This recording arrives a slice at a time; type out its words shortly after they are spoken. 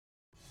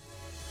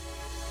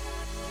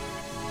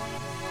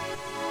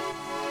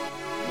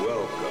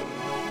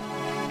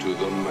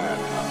the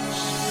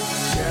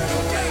madhouse.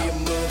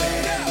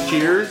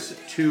 Cheers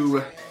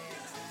to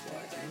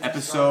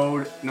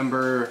episode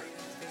number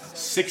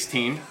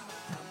 16.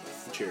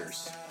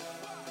 Cheers.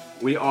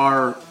 We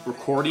are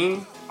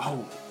recording.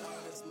 Oh,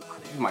 this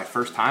is my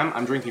first time.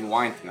 I'm drinking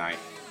wine tonight.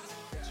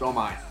 So am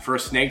I. For a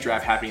snake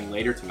draft happening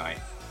later tonight.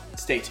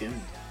 Stay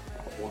tuned.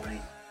 Wine.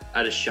 I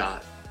had a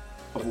shot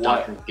Of of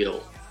what? Dr.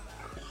 McGill.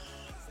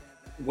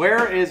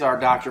 Where is our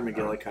Dr.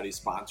 McGillicuddy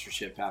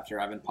sponsorship after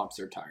Evan pumps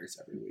their tires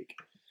every week?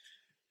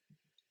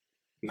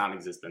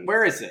 Non-existent.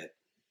 Where is it?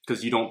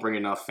 Because you don't bring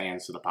enough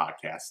fans to the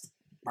podcast.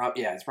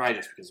 Yeah, it's probably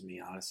just because of me,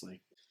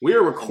 honestly. We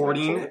are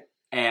recording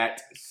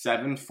at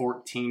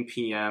 7:14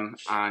 p.m.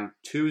 on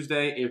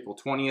Tuesday, April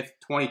 20th,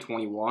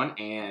 2021.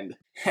 And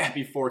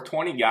happy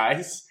 420,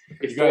 guys.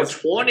 It's You guys-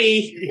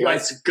 420. you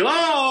guys- Let's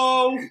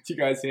go. Did you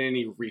guys hit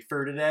any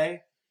reefer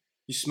today?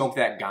 You smoked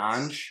that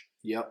ganj?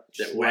 Yep.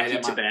 That Just wacky right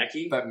at my- tobacco.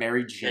 That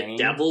Mary That Jane?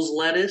 devil's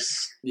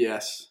lettuce.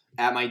 Yes.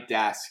 At my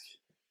desk.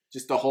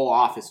 Just the whole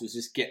office was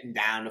just getting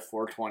down to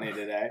 420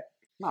 today.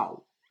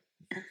 No.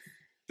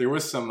 There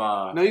was some...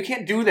 No, you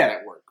can't do that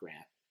at work, Grant.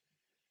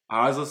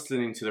 I was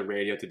listening to the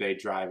radio today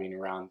driving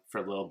around for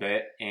a little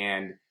bit,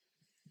 and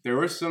there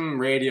were some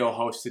radio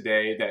hosts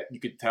today that you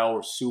could tell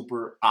were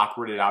super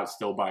awkwarded out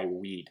still by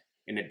weed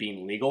and it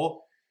being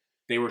legal.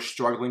 They were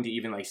struggling to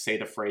even say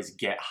the phrase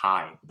 "get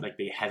high." Like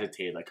they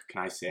hesitated. Like,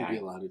 can I say? Are we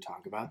allowed to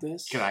talk about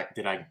this? Did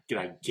I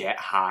get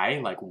high?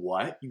 Like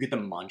what? You get the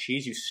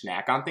munchies? You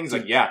snack on things?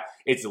 Like yeah,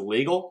 it's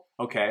illegal.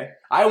 Okay,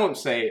 I won't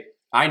say.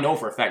 I know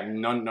for a fact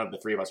none of the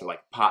three of us are like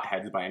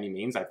potheads by any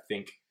means. I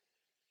think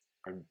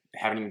I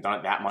haven't even done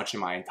it that much in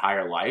my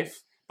entire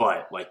life.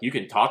 But you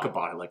can talk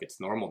about it like it's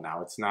normal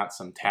now. It's not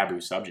some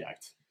taboo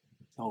subject.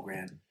 Oh,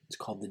 Grant. It's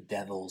called the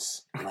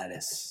devil's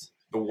lettuce.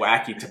 The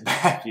wacky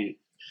tobacco.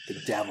 The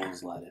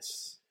devil's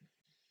lettuce.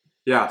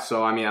 Yeah,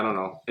 so I mean, I don't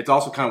know. It's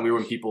also kind of weird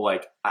when people I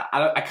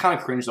kind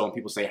of cringe though when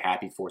people say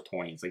happy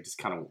 420. It's just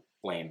kind of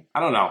lame. I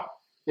don't know.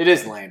 It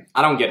is lame.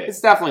 I don't get it. It's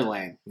definitely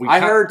lame. We I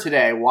can't- heard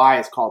today why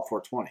it's called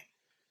 420.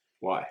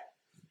 Why?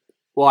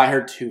 Well, I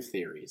heard two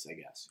theories, I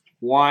guess.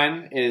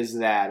 One is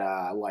that,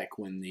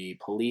 when the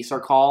police are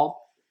called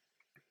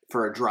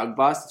for a drug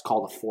bust, it's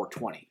called a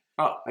 420.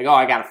 Oh, I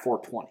got a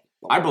 420.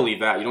 I believe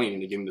that. You don't even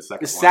need to give me the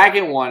second The one.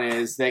 second one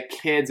is that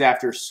kids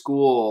after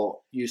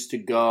school used to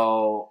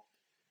go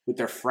with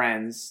their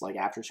friends,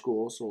 after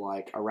school, so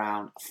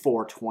around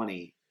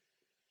 420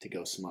 to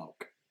go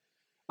smoke.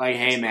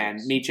 Hey man,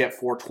 meet you at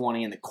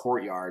 420 in the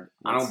courtyard.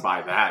 I don't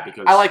buy that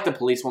because I like the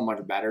police one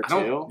much better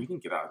too. We can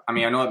get out. I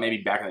mean, I know that maybe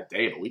back in the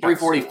day, but we got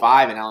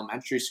 345 in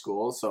elementary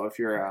school, so if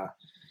you're a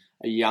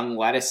young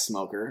lettuce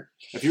smoker.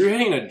 If you're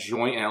hitting a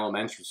joint in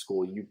elementary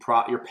school,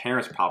 your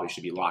parents probably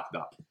should be locked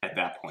up at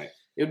that point.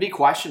 It would be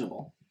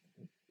questionable.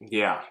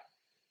 Yeah,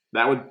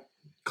 that would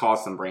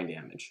cause some brain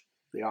damage.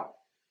 Yeah.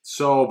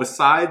 So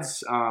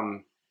besides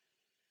the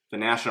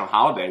national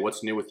holiday,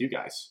 what's new with you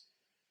guys?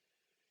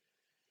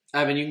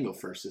 Evan, you can go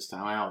first this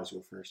time. I always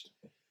go first.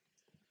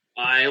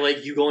 I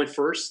like you going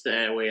first.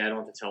 That way I don't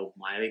have to tell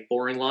my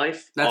boring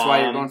life. That's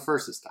why you're going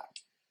first this time.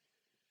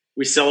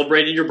 We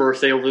celebrated your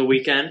birthday over the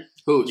weekend.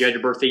 Who's? You had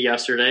your birthday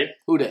yesterday.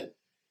 Who did?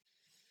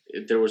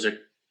 There was a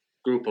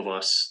group of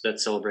us that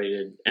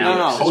celebrated No,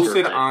 Alex's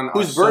Posted birthday. on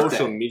Whose our birthday?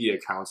 social media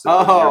accounts. That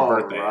it was your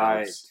birthday. right,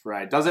 Alex.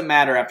 right. Doesn't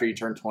matter after you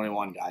turn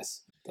 21,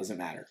 guys. Doesn't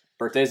matter.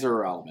 Birthdays are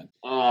irrelevant.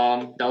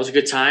 That was a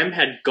good time.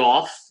 Had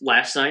golf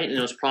last night, and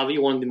it was probably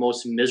one of the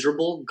most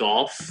miserable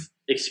golf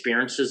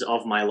experiences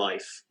of my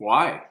life.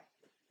 Why?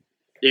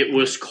 It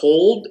was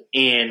cold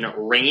and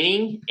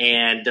raining,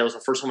 and that was the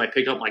first time I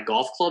picked up my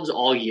golf clubs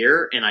all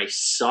year, and I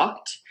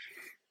sucked.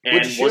 And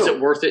What'd you was shoot?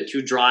 it worth it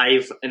to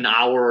drive an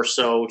hour or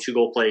so to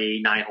go play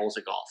 9 holes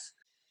of golf?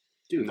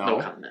 Dude, No.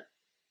 No comment.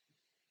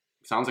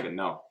 Sounds like a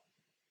no.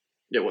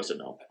 It was a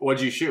no.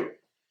 What'd you shoot?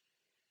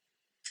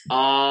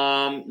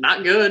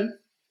 Not good.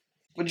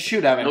 What'd you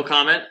shoot, Evan? No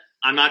comment.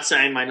 I'm not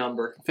saying my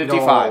number.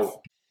 55.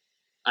 No.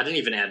 I didn't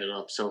even add it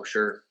up, so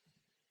sure.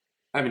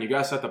 Evan, you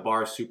guys set the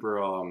bar super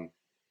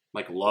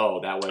low.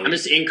 That way, I'm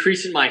just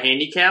increasing my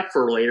handicap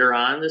for later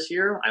on this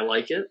year. I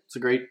like it. It's a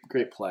great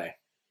play.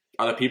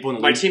 are the people in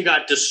the My league team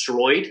got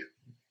destroyed.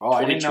 Oh,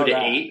 I didn't 22 know to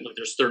that. 8. Look,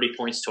 there's 30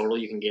 points total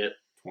you can get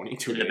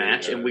 22 in to the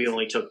match, 8, and we yes.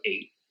 only took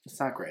 8. It's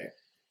not great.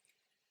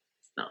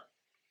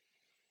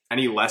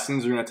 Any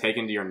lessons you're going to take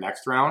into your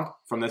next round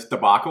from this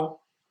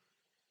debacle?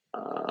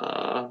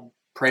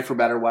 Pray for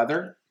better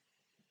weather.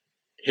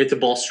 Hit the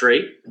ball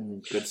straight.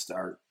 Good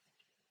start.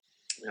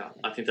 Yeah,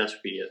 I think that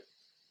should be it.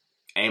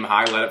 Aim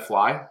high, let it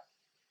fly.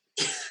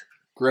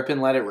 Grip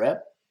and let it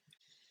rip.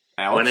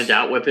 Alex? When in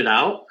doubt, whip it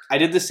out. I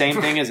did the same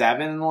thing as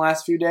Evan in the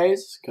last few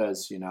days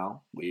because,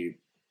 we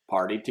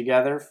partied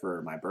together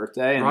for my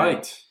birthday. And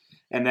Right.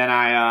 Then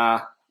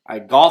I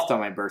golfed on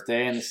my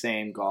birthday in the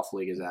same golf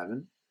league as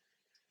Evan.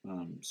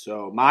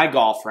 So my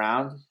golf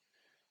round,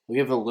 we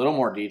have a little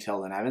more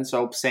detail than Evan.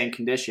 So same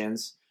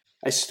conditions.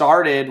 I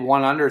started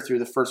 1 under through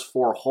the first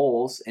 4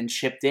 holes and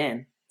chipped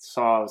in.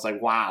 So I was like,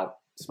 wow,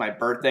 it's my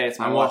birthday. It's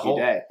my On what lucky hole?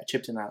 day. I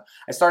chipped in that.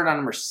 I started on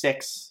number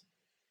 6.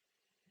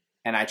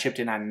 and I chipped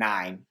in on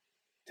 9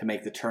 to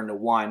make the turn to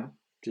 1,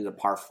 which is a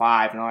par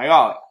 5. And I'm like,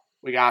 oh,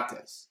 we got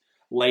this.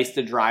 Laced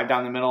the drive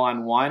down the middle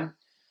on 1.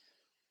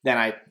 Then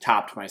I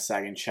topped my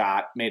second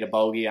shot, made a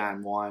bogey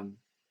on 1.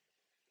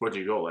 What'd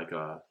you go, like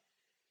a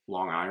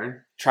long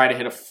iron? Tried to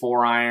hit a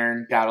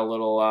 4-iron, got a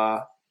little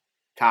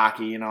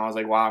cocky. I was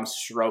like, wow, I'm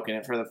stroking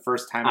it for the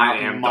first time I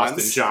in am months.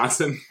 Dustin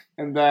Johnson.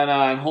 And then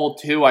in hole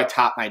 2, I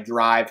topped my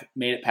drive,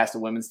 made it past the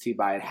women's tee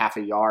by half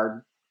a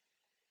yard.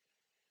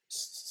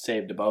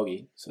 Saved a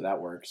bogey, so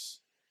that works.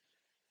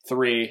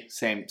 3,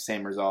 same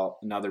result,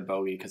 another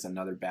bogey because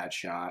another bad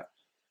shot.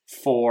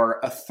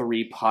 4, a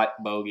 3-putt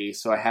bogey,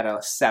 so I had a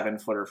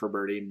 7-footer for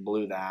birdie and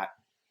blew that.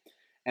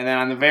 And then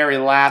on the very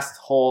last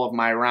hole of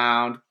my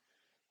round,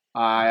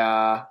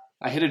 I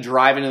hit a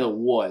drive into the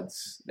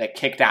woods that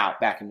kicked out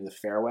back into the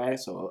fairway,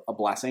 so a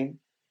blessing.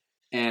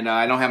 And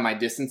I don't have my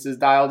distances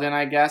dialed in,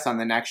 I guess. On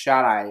the next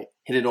shot, I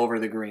hit it over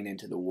the green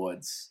into the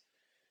woods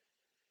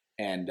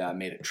and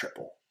made it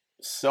triple.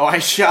 So I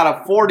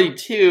shot a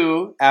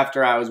 42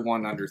 after I was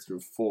 1 under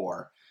through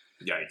 4.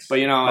 Yikes. But,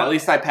 at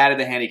least I padded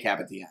the handicap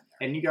at the end.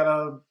 And you got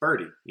a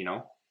birdie,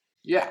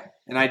 Yeah,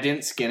 and I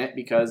didn't skin it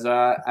because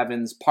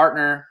Evan's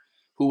partner,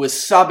 who was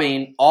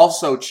subbing,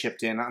 also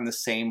chipped in on the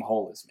same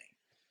hole as me.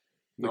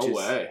 Which No is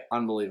way.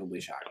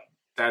 unbelievably shocking.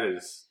 That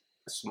is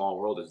a small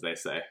world, as they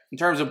say. In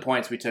terms of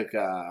points, we took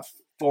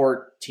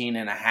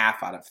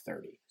 14.5 out of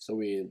 30. So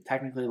we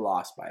technically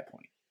lost by a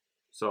point.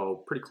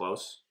 So, pretty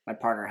close. My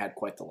partner had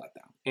quite the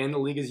letdown. And the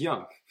league is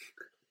young.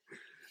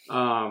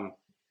 All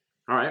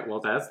right, well,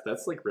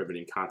 that's like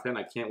riveting content.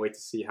 I can't wait to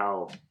see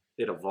how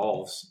it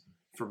evolves.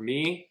 For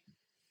me,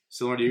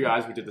 similar to you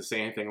guys, we did the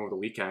same thing over the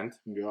weekend.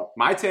 Yep.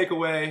 My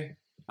takeaway,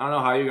 I don't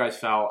know how you guys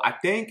felt. I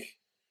think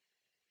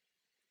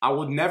I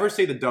would never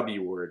say the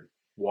W word,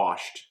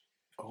 washed.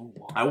 Oh,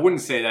 wow. I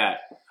wouldn't say that.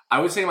 I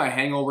would say my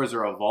hangovers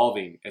are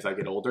evolving as I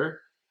get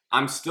older.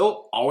 I'm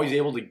still always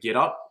able to get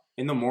up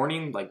in the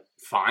morning, like,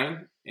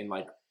 fine and,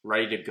 like,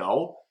 ready to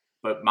go.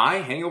 But my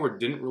hangover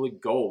didn't really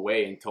go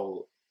away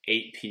until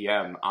 8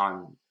 p.m.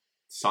 on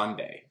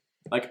Sunday.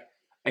 Like,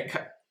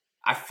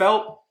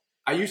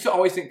 I used to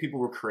always think people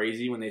were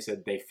crazy when they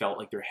said they felt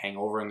like their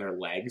hangover in their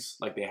legs.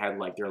 Like, they had,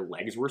 like, their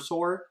legs were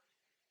sore.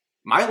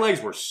 My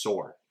legs were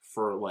sore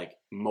for, like,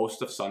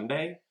 most of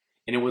Sunday.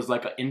 And it was,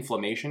 like, an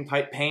inflammation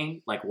type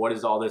pain. Like, what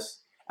is all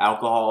this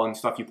alcohol and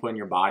stuff you put in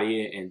your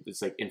body and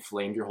it's, like,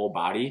 inflamed your whole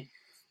body?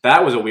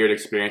 That was a weird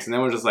experience. And then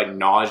it was just, like,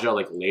 nausea,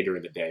 like, later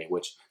in the day.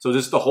 So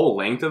just the whole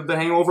length of the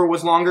hangover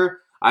was longer.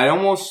 I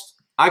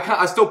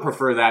still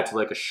prefer that to,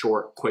 like, a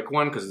short, quick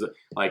one. Because,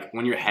 like,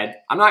 when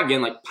I'm not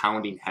getting, like,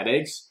 pounding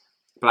headaches.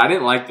 But I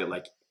didn't like that,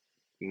 like,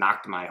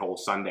 knocked my whole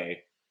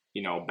Sunday,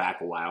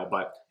 back a while.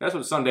 But that's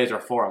what Sundays are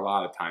for a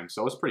lot of times.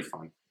 So it was pretty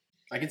fun.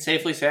 I can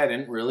safely say I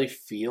didn't really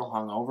feel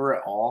hungover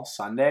at all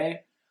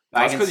Sunday.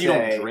 That's because you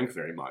don't drink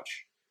very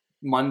much.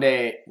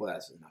 Monday, well,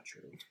 that's not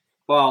true.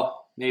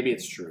 Well, maybe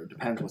it's true.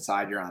 Depends what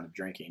side you're on of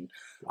drinking.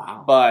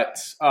 Wow. But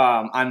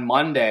on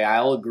Monday,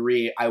 I'll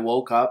agree, I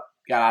woke up,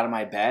 got out of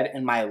my bed,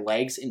 and my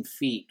legs and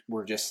feet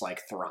were just,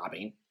 like,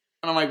 throbbing.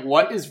 And I'm like,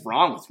 what is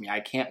wrong with me? I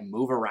can't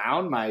move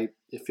around.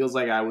 It feels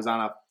like I was on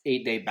a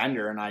 8-day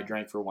bender, and I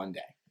drank for 1 day.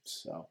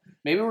 So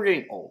maybe we're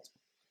getting old.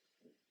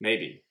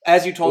 Maybe.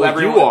 As you told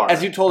everyone, you are.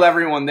 as you told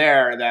everyone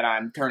there that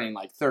I'm turning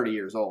like 30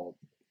 years old.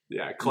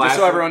 Yeah, Just classic.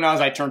 so everyone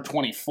knows, I turned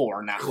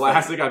 24 now.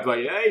 Classic. I'd be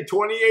like, hey,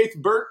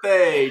 28th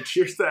birthday.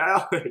 Cheers to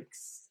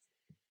Alex.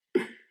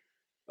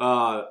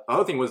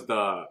 Other thing was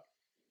I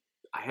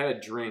had a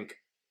drink.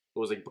 It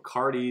was like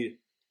Bacardi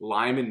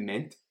lime and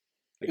mint.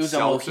 Like It was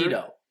seltzer. a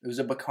mojito. It was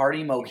a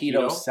Bacardi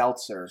mojito Mojito?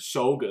 seltzer.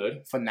 So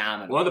good.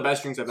 Phenomenal. One of the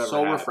best drinks I've ever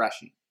So had.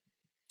 refreshing.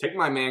 Take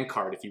my man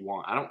card if you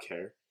want. I don't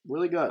care.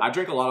 Really good. I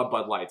drink a lot of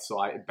Bud Light,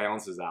 so it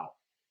balances out.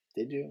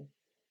 Did you?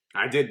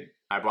 I did.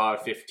 I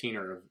bought a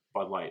 15er of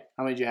Bud Light.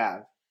 How many did you have?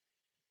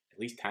 At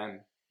least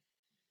 10.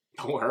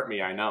 Don't hurt me,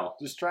 I know.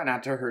 Just try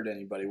not to hurt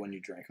anybody when you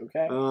drink,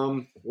 okay?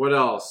 What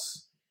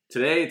else?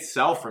 Today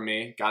itself for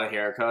me, got a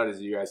haircut,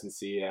 as you guys can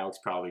see. Alex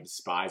probably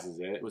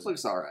despises it. It was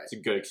Looks all right. It's a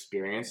good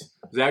experience.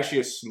 It was actually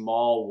a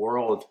small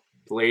world.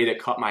 The lady that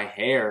cut my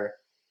hair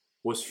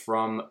was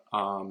from,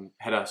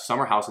 had a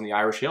summer house in the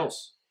Irish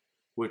Hills,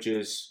 which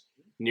is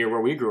near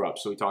where we grew up.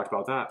 So we talked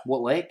about that.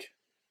 What lake?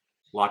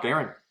 Loch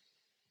Erin.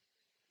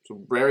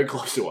 So very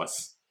close to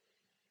us.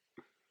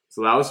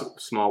 So that was a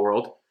small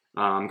world.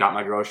 Got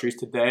my groceries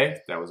today.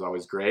 That was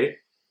always great.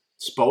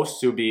 Supposed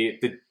to be,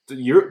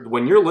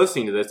 when you're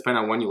listening to this,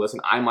 depending on when you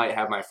listen, I might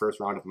have my first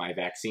round of my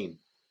vaccine.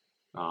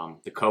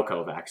 The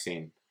cocoa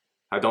vaccine.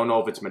 I don't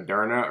know if it's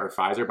Moderna or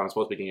Pfizer, but I'm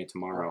supposed to be getting it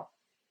tomorrow.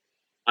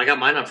 I got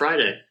mine on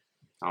Friday.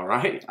 All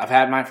right. I've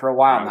had mine for a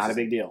while. Nice. Not a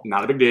big deal.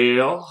 Not a big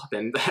deal.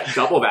 Been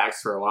double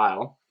vaxxed for a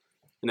while.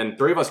 And then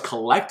 3 of us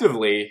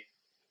collectively,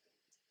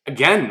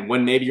 again,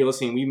 when maybe you're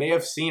listening, we may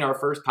have seen our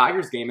first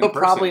Tigers game in But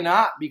person. probably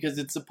not, because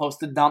it's supposed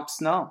to dump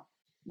snow,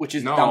 which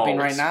is dumping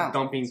right it's now.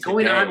 Dumping It's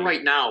going today. on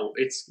right now.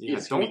 It's Yeah,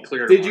 going to be don't-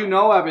 clear Did you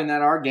tomorrow. know, Evan,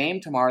 that our game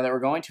tomorrow that we're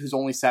going to is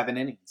only 7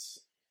 innings?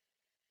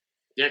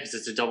 Yeah, because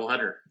it's a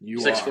doubleheader. You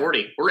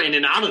 6:40. We're in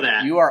and out of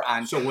that. You are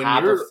on So when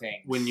top you're of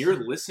things. when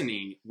you're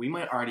listening, we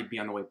might already be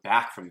on the way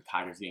back from the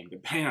Tigers game,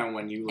 depending on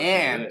when you listen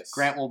and to this.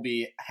 Grant will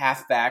be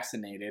half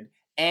vaccinated,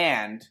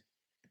 and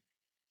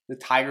the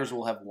Tigers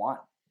will have won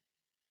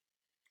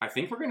I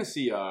think we're gonna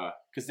see.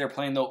 because they're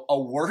playing a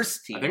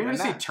worse team. I think we're than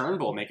gonna see them.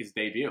 Turnbull make his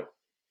debut.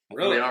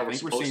 Really? I We're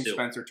think we're supposed seeing to.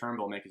 Spencer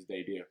Turnbull make his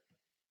debut.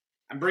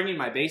 I'm bringing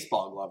my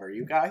baseball glove. Are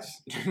you guys?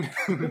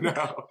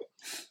 No,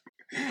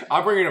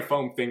 I'm bringing a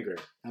foam finger.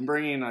 I'm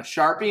bringing a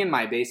Sharpie and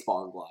my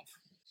baseball glove.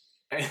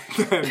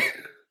 And then,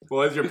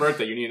 well, it's your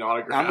birthday. You need an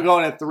autograph. I'm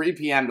going at 3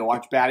 p.m. to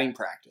watch batting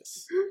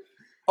practice.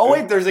 Oh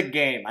wait, there's a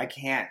game. I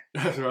can't.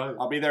 That's right.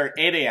 I'll be there at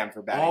 8 a.m.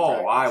 for batting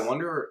Oh, practice. I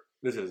wonder.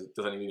 Doesn't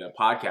even need a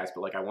podcast,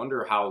 but like I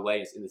wonder how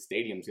late in the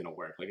stadium's gonna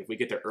work. Like if we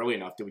get there early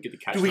enough, do we get to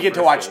catch? Do we the get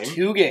to first watch game?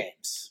 2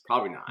 games?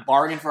 Probably not.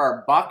 Bargain for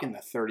our buck in the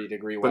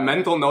 30-degree But weather.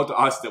 mental note to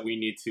us that we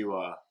need to.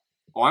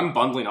 Oh, I'm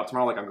bundling up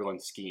tomorrow. Like I'm going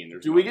skiing.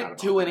 There's Do no we doubt get about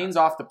 2 that. innings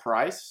off the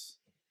price?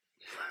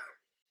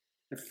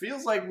 It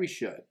feels like we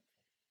should.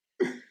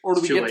 Or do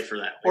It's we too get? late for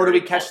that. Or do we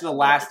already catch called the it.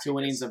 last 2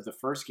 innings of the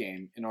first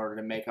game in order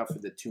to make up for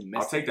the 2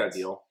 missed? I'll take that innings?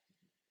 deal.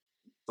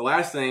 The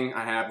last thing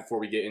I have before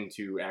we get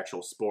into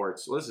actual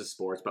sports, well, this is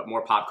sports, but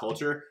more pop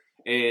culture,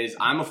 is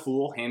I'm a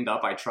fool. Hand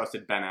up, I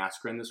trusted Ben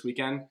Askren this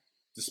weekend,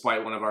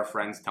 despite one of our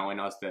friends telling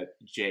us that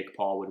Jake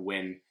Paul would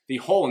win the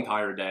whole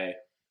entire day.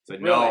 I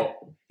said, Really? no.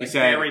 He Like,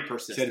 said, very He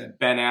persistent. said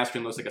Ben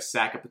Askren looks like a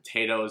sack of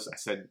potatoes. I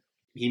said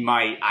he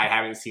might. I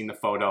haven't seen the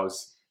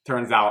photos.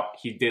 Turns out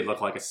he did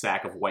look like a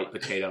sack of white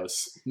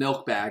potatoes.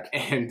 Milk bag.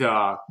 And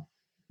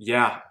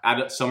yeah,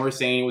 some were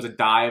saying it was a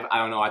dive. I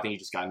don't know. I think he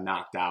just got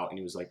knocked out, and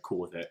he was like cool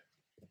with it.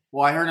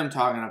 Well, I heard him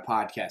talking on a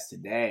podcast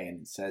today,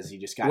 and it says he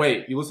just got.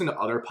 Wait, you listen to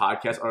other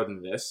podcasts other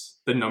than this?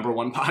 The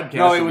 #1 podcast?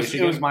 no, in it was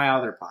Michigan? my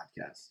other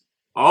podcast.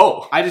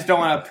 Oh, I just don't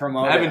want to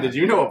promote. Evan, it. did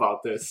you know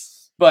about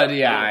this? But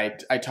yeah,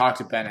 I talked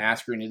to Ben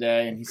Askren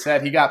today, and he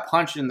said he got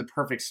punched in the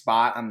perfect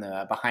spot on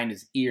the behind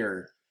his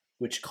ear,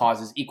 which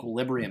causes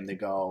equilibrium to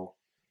go,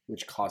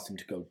 which caused him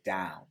to go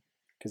down.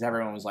 Because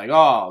everyone was like,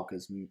 oh,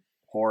 because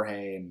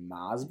Jorge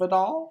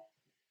Masvidal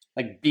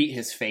like beat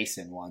his face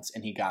in once,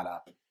 and he got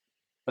up.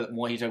 But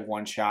he took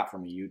one shot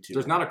from a YouTube.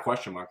 There's not a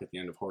question mark at the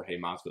end of Jorge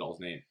Masvidal's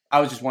name. I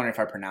was just wondering if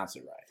I pronounced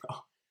it right.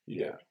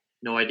 Yeah.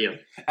 No idea.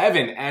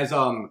 Evan, as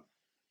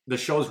the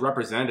show's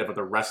representative of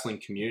the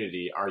wrestling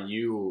community, are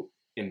you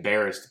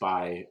embarrassed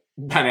by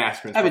Ben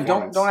Askren's Evan,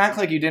 performance? don't act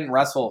like you didn't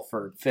wrestle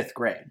for 5th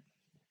grade.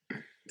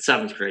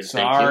 7th grade.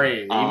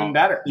 Sorry, Thank you. even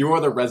better. You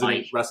are the resident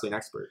Mike. wrestling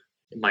expert.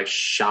 Am I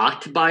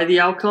shocked by the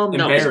outcome?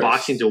 No, because Embarrassed.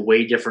 boxing's a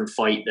way different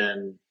fight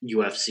than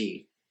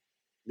UFC.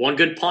 One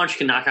good punch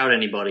can knock out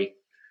anybody.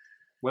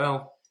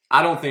 Well,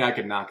 I don't think I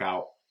could knock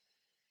out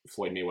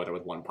Floyd Mayweather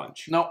with one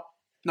punch. No,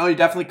 you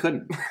definitely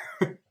couldn't.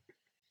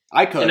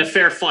 I could. In a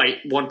fair fight,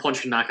 one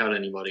punch can knock out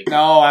anybody.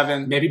 No,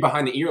 Evan. Maybe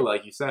behind the ear,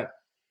 like you said.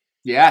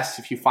 Yes,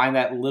 if you find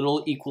that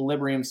little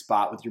equilibrium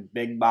spot with your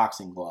big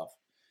boxing glove.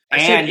 I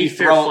said a you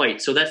fair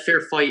fight. So that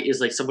fair fight is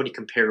like somebody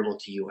comparable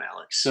to you,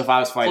 Alex. So if I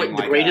was fighting Like,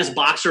 the like greatest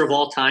boxer of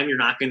all time, you're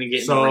not going to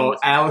get in the ring So with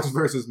him. Alex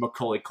versus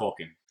Macaulay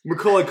Culkin.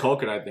 Macaulay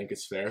Culkin, I think,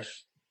 is fair.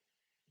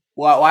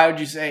 why would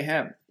you say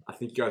him? I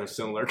think you guys are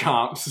similar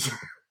comps.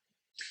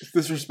 It's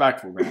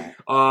disrespectful, man.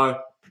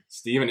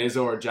 Steven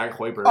Izzo or Jack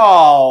Hoiberg.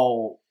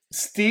 Oh,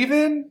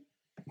 Steven?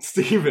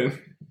 Steven.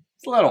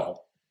 It's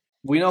little.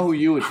 We know who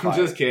you would I'm fight.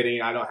 just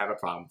kidding. I don't have a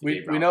problem. with we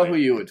Dave Brown know fight. who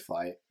you would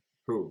fight.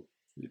 Who?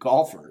 The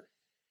golfer.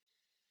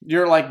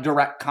 You're like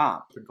direct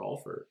comp. The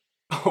golfer.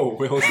 Oh,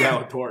 Will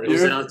Zalatoris. Those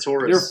You're- are not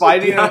Taurus. You're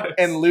fighting Yes.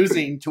 and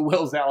losing to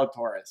Will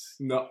Zalatoris.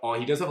 No,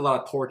 he does have a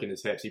lot of torque in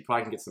his hips. He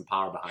probably can get some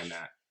power behind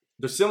that.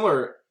 There's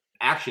similar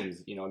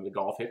actions, in the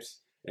golf hips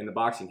and the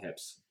boxing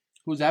hips.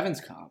 Who's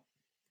Evans comp?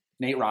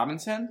 Nate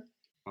Robinson?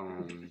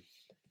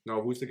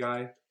 No, who's the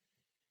guy?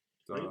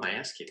 Why did my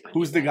ass kicked?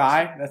 Who's the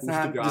guy? That's Who's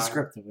not the guy?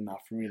 descriptive enough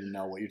for me to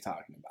know what you're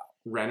talking about.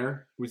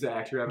 Renner? Who's the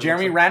actor? Evan?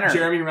 Jeremy Renner.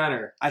 Jeremy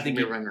Renner. I think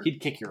Jeremy Renner. he'd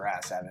kick your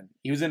ass, Evan.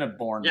 He was in a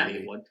Bourne Yeah, movie.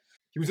 he would.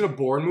 He was in a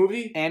Bourne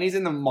movie? And he's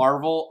in the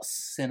Marvel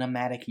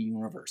Cinematic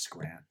Universe,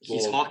 Grant.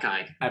 He's Well,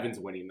 Hawkeye. Evan's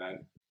winning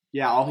then.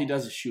 Yeah, all he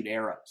does is shoot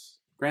arrows.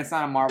 Grant's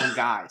not a Marvel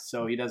guy,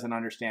 so he doesn't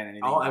understand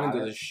anything. All about Evan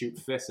does it. is shoot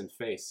fists and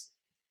face.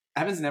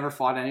 Evan's never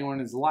fought anyone in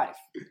his life.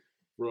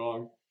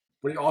 Wrong.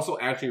 But he also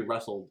actually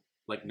wrestled,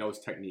 knows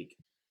technique.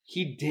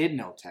 He did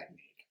know technique.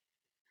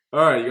 All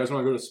right, you guys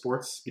want to go to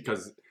sports?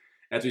 Because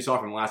as we saw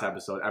from the last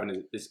episode,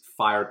 Evan is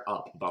fired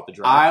up about the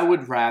draft. I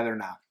would rather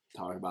not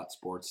talk about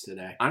sports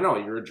today. I know,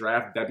 you're a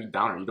draft Debbie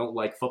Downer. You don't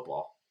like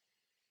football.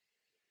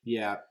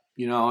 Yeah,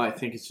 I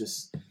think it's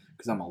just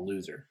because I'm a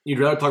loser. You'd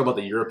rather talk about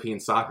the European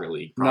Soccer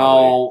League, probably.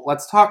 No,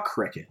 let's talk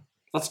cricket.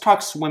 Let's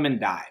talk swim and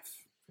dive.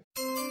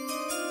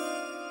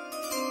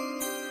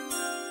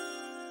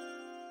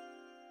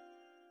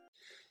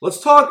 Let's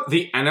talk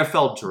the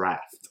NFL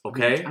draft,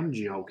 okay? I'm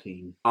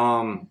joking.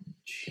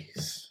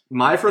 Jeez.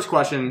 My first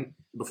question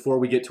before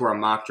we get to our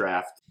mock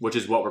draft, which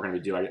is what we're going to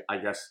do. I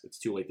guess it's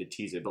too late to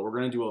tease it, but we're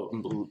going to do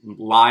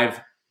a live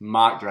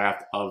mock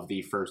draft of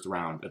the first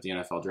round of the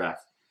NFL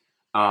draft.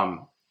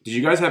 Did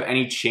you guys have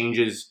any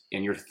changes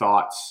in your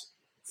thoughts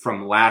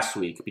from last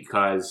week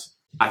because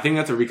I think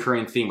that's a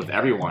recurring theme with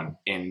everyone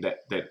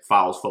that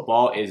follows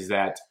football is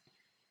that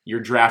your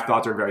draft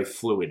thoughts are very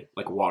fluid,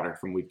 like water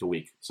from week to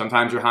week.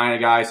 Sometimes you're high on a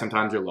guy,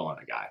 sometimes you're low on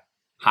a guy.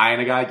 High on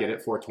a guy, get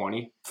it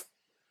 420.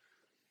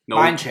 No,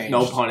 Mine changed.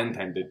 No pun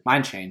intended.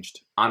 Mine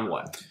changed. On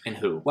what and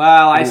who?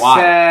 Well, And I why?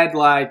 said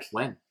like,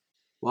 When?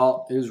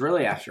 well, it was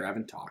really after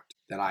Evan talked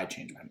that I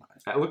changed my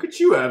mind. Look at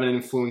you, Evan,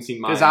 influencing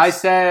minds. Because I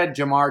said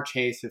Jamar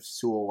Chase if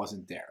Sewell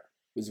wasn't there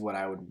was what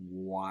I would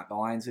want the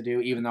Lions to do,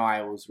 even though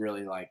I was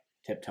really like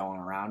tiptoeing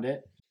around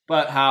it.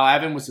 But how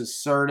Evan was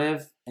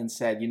assertive and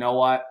said, you know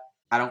what?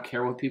 I don't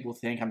care what people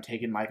think. I'm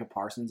taking Micah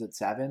Parsons at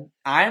 7.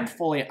 I am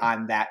fully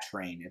on that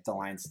train if the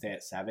Lions stay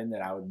at 7,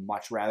 that I would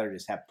much rather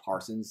just have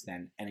Parsons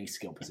than any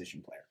skill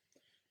position player.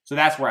 So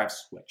that's where I've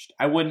switched.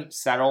 I wouldn't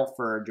settle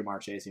for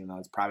Jamar Chase, even though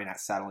it's probably not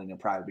settling. It'll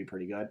probably be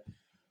pretty good.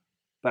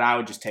 But I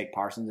would just take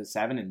Parsons at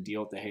 7 and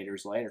deal with the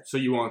haters later. So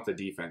you want the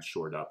defense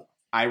shored up?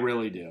 I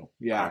really do.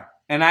 Yeah. Okay.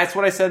 And that's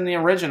what I said in the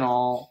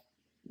original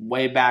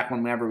way back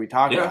whenever we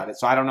talked Yeah. about it.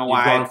 So I don't know You've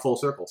why. gone full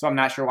circle. So I'm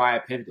not sure why I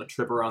pivoted. A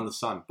trip around the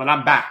sun. But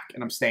I'm back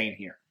and I'm staying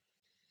here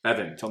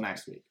Evan, until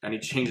next week. any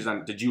changes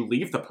on? Did you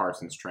leave the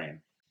Parsons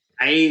train?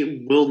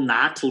 I will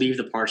not leave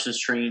the Parsons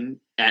train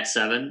at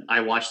 7.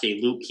 I watched a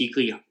Luke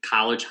Kuechly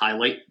college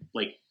highlight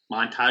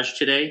montage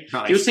today.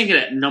 Nice. He was thinking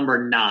at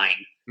number 9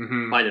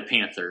 Mm-hmm. by the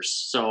Panthers,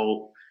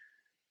 so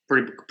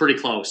pretty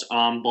close.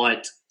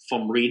 But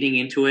from reading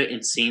into it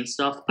and seeing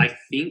stuff, I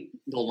think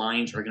the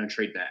Lions are going to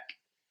trade back.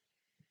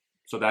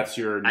 So that's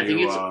your new. I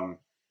think it's-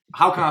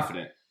 how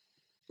confident?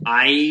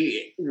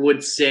 I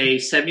would say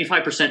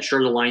 75%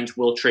 sure the Lions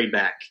will trade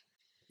back.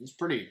 It's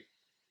pretty.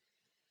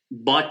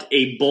 But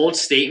a bold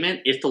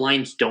statement, if the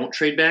Lions don't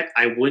trade back,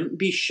 I wouldn't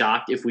be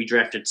shocked if we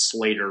drafted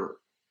Slater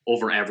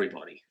over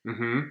everybody.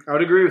 Mm-hmm. I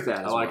would agree with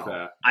that. I like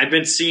that. I've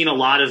been seeing a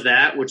lot of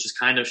that, which is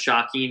kind of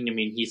shocking. I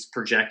mean, he's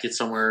projected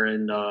somewhere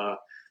in the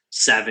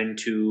 7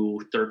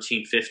 to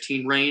 13,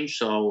 15 range.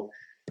 So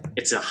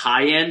it's a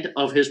high end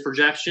of his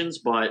projections,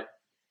 but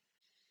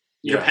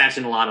you're Yeah.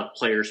 passing a lot of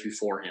players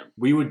before him.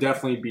 We would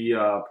definitely be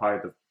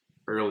probably the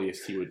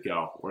earliest he would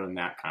go. We're in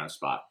that kind of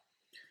spot.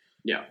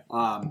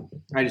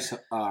 I just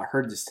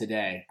heard this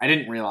today. I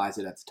didn't realize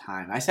it at the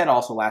time. I said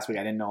also last week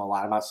I didn't know a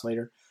lot about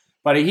Slater,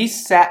 but he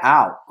sat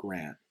out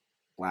Grant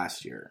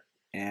last year.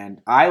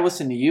 And I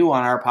listened to you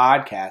on our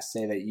podcast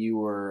say that you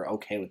were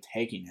okay with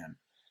taking him.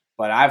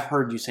 But I've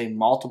heard you say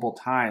multiple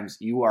times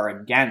you are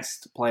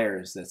against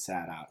players that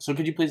sat out. So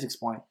could you please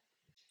explain?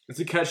 It's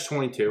a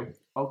catch-22.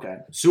 Okay.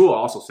 Sewell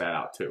also sat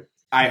out too.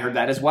 I heard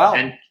that as well.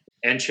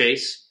 And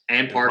Chase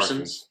and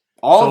Parsons.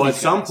 All So of at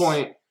these some guys.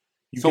 point,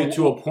 you So- get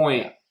to a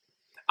point.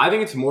 I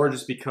think it's more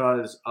just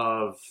because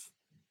of.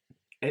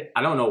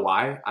 I don't know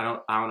why. I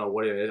don't know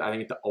what it is. I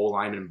think it's the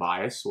O-lineman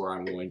bias where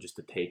I'm willing just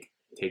to take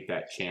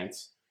that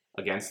chance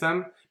against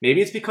them.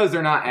 Maybe it's because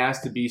they're not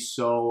asked to be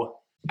so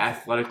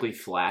athletically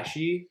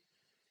flashy.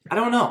 I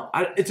don't know.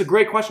 It's a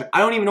great question. I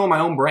don't even know my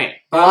own brain.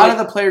 A lot of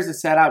the players that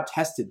sat out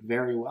tested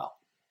very well.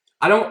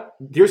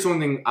 Here's one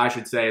thing I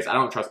should say is I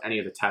don't trust any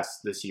of the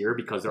tests this year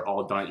because they're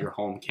all done at your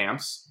home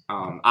camps.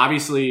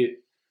 Obviously,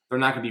 they're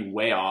not going to be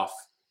way off,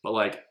 but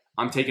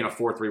I'm taking a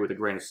 4-3 with a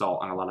grain of salt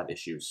on a lot of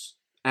issues.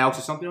 Alex,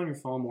 is something on your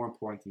phone more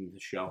important than the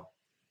show?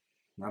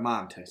 My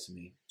mom texted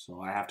me,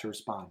 so I have to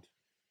respond.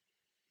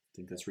 I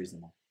think that's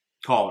reasonable.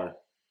 Call her.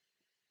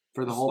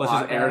 For the whole Let's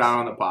just air it podcast? out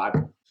on the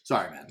pod.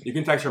 Sorry, man. You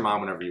can text your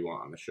mom whenever you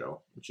want on the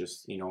show. It's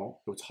just,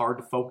 it's hard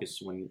to focus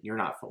when you're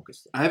not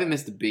focused. I haven't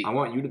missed a beat. I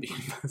want you to be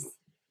invested.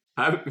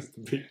 I haven't missed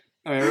a beat.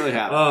 I really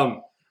have.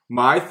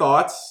 My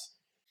thoughts.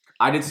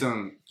 I did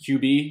some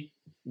QB,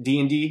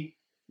 D&D,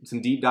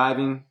 some deep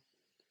diving,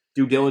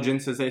 due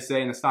diligence, as they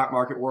say in the stock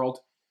market world.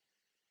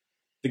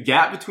 The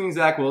gap between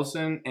Zach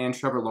Wilson and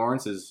Trevor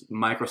Lawrence is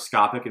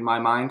microscopic in my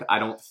mind. I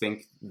don't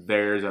think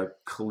there's a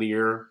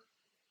clear.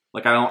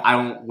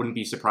 I wouldn't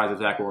be surprised if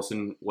Zach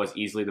Wilson was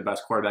easily the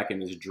best quarterback in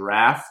this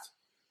draft.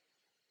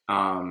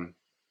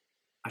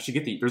 I should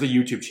get there's a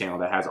YouTube channel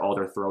that has all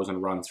their throws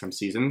and runs from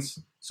seasons.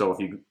 So if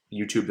you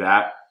YouTube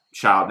that,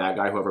 shout out that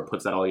guy, whoever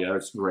puts that all together,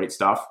 it's great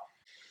stuff.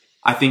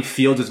 I think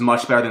Fields is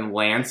much better than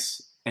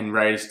Lance and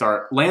ready to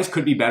start. Lance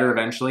could be better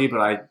eventually,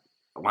 but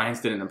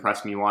Lance didn't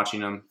impress me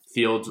watching him.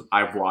 Fields,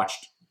 I've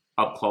watched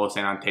up close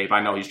and on tape.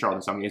 I know he's struggled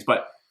in some games,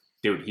 but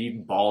dude, he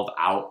balled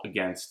out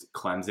against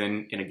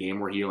Clemson in a game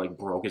where he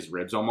broke his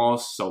ribs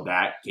almost. So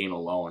that game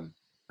alone,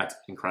 that's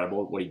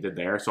incredible what he did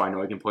there. So I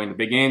know he can play in the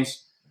big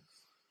games.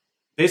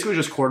 Basically,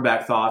 just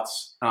quarterback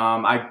thoughts.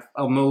 I'm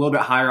a little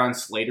bit higher on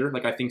Slater.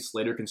 I think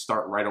Slater can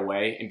start right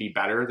away and be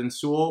better than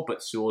Sewell,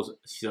 but Sewell's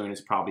ceiling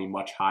is probably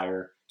much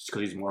higher just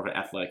because he's more of an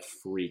athletic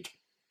freak.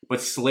 But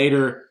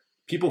Slater,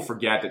 people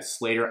forget that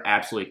Slater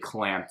absolutely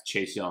clamped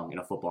Chase Young in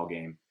a football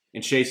game.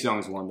 And Chase Young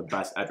is one of the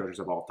best edge rushers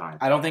of all time.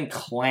 I don't think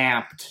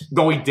clamped.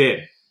 No, he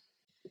did.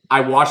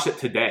 I watched it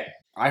today.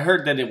 I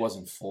heard that it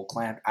wasn't full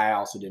clamp. I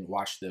also didn't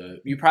watch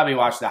you probably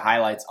watched the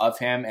highlights of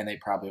him, and they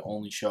probably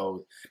only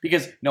showed,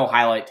 because no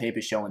highlight tape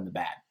is showing the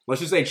bad.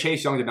 Let's just say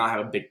Chase Young did not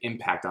have a big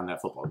impact on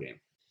that football game.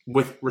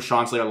 With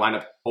Rashawn Slater lined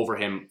up over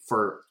him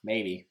for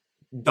Maybe.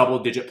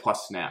 double-digit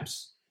plus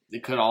snaps.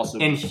 It could also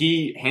And be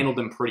he handled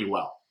them pretty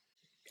well.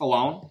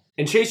 alone.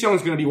 And Chase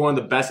Young's going to be one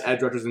of the best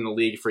edge rushers in the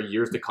league for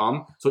years to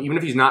come. So even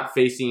if he's not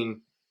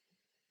facing,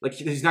 like,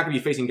 he's not going to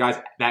be facing guys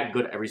that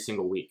good every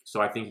single week.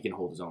 So I think he can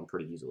hold his own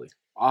pretty easily.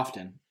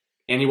 Often.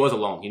 And he was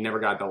alone. He never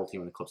got a double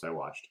team in the clips I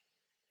watched.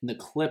 The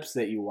clips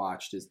that you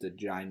watched is the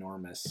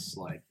ginormous,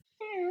 like,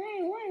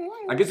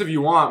 I guess if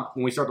you want,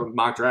 when we start the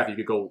mock draft, you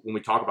could go, when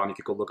we talk about him, you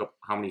could go look up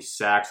how many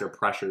sacks or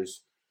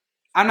pressures.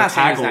 I'm not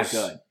saying tackles. it's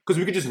not good. Because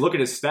we could just look at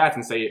his stats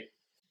and say,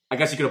 I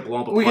guess he could have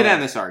blown up a We play. could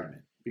end this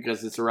argument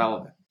because it's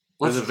irrelevant.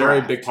 That's a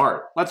very big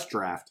part. Let's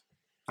draft.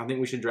 I think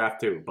we should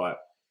draft too, but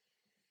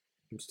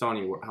I'm just telling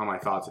you how my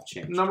thoughts have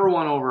changed. Number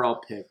 1 overall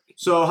pick.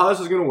 So how this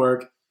is going to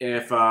work,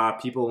 if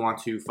people want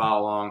to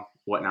follow along,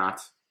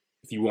 whatnot,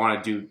 if you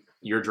want to do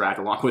your draft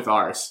along with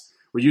ours,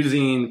 we're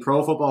using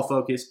Pro Football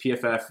Focus,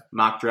 PFF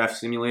Mock Draft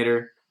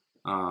Simulator.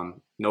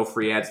 No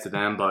free ads to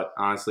them, but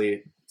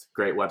honestly, it's a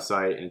great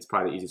website, and it's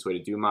probably the easiest way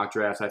to do mock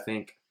drafts, I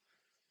think.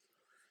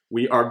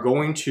 We are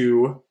going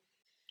to...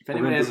 If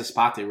anyone has a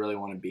spot they really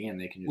want to be in,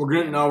 they can just.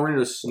 We're gonna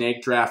do a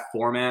snake draft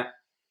format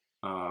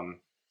of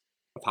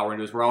how we're gonna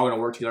do this. We're all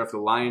gonna work together for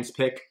the Lions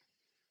pick.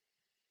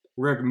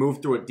 We're gonna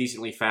move through it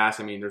decently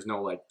fast. I mean, there's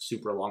no like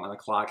super long on the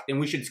clock. And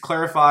we should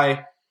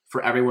clarify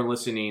for everyone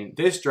listening: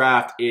 this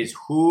draft is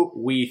who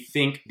we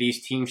think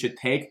these teams should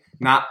take,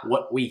 not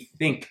what we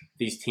think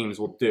these teams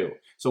will do.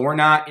 So we're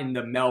not in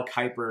the Mel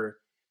Kiper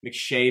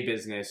McShay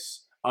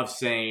business of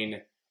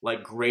saying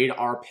like grade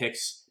our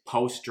picks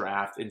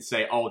post-draft and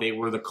say, oh, they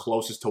were the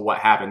closest to what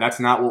happened. That's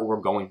not what we're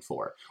going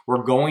for.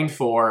 We're going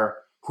for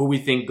who we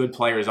think good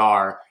players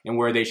are and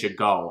where they should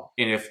go.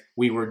 And if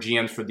we were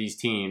GMs for these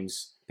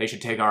teams, they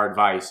should take our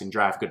advice and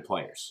draft good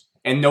players.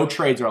 And no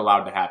trades are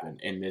allowed to happen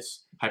in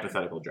this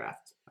hypothetical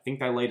draft. I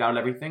think I laid out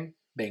everything.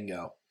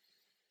 Bingo.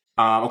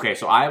 Okay,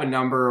 so I have a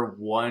number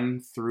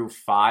 1 through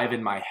 5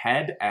 in my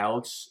head.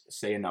 Alex,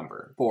 say a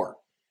number. 4.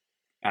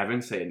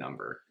 Evan, say a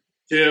number.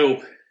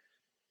 2.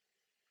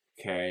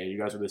 Okay, you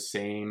guys are the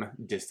same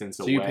distance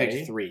So away. you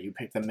picked 3. You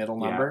picked the middle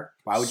Yeah. number.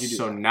 Why would you do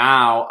So that?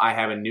 now I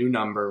have a new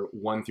number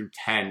 1 through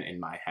 10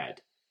 in my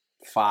head.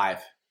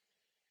 5.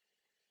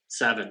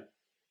 7.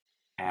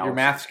 Alex, Your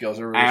math skills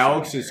are really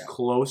Alex strong is here.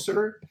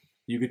 closer.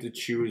 You get to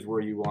choose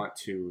where you want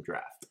to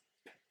draft.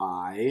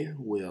 I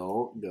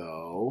will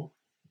go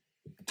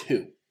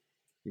 2.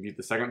 You get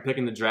the second pick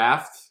in the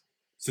draft.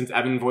 Since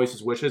Evan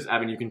voices wishes,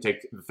 Evan, you can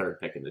take the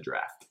third pick in the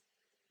draft.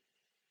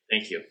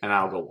 Thank you. And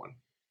I'll go 1.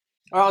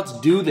 Well, let's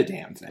do the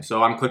damn thing.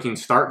 So I'm clicking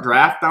start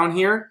draft down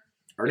here.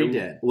 Already It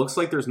did. Looks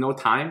like there's no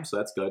time, so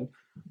that's good.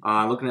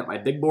 Looking at my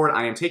big board,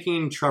 I am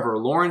taking Trevor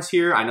Lawrence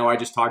here. I know I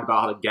just talked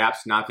about how the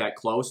gap's not that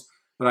close,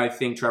 but I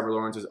think Trevor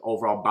Lawrence's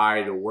overall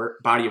body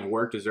of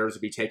work deserves to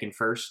be taken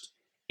first.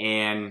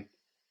 And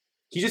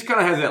he just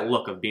kind of has that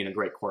look of being a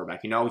great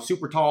quarterback. You know, he's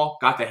super tall,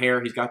 got the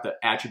hair, he's got the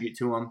attribute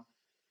to him.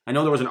 I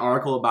know there was an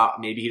article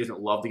about maybe he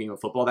doesn't love the game of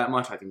football that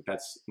much. I think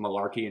that's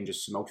malarkey and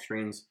just smoke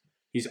screens.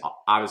 He's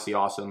obviously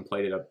awesome,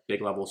 played at a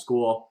big level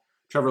school.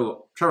 Trevor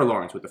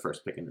Lawrence with the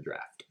first pick in the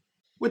draft.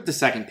 With the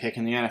second pick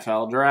in the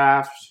NFL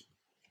draft,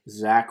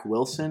 Zach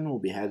Wilson will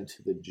be headed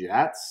to the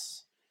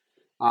Jets.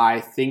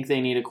 I think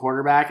they need a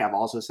quarterback. I've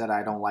also said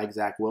I don't like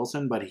Zach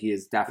Wilson, but he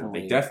is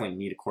definitely... They definitely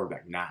need a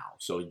quarterback now,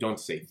 so don't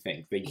say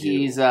think. They do.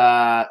 He's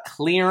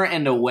clear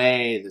and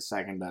away the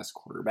second best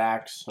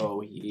quarterback, so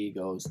he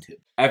goes 2.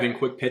 Evan,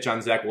 quick pitch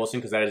on Zach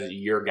Wilson because that is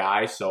your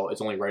guy, so it's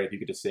only right if you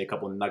could just say a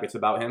couple of nuggets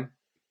about him.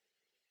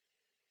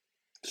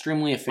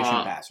 Extremely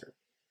efficient passer.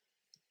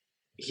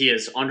 He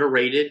is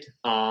underrated,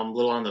 a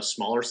little on the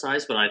smaller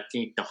size, but I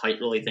think the height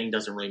really thing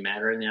doesn't really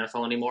matter in the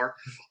NFL anymore.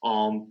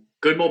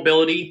 Good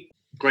mobility,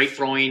 great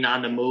throwing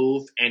on the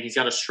move, and he's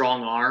got a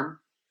strong arm.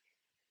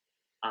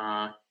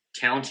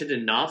 Talented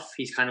enough.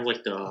 He's kind of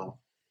like the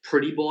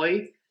pretty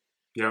boy.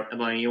 Yep. I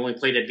mean, he only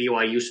played at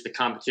BYU, so the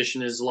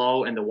competition is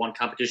low, and the one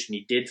competition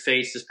he did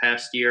face this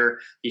past year,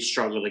 he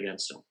struggled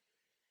against him.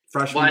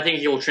 Freshman. Well, I think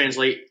he will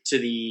translate to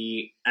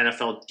the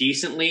NFL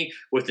decently.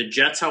 With the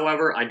Jets,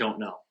 however, I don't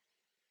know.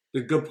 A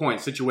good point.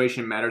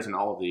 Situation matters in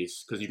all of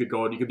these because you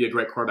could be a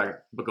great quarterback,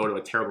 but go to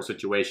a terrible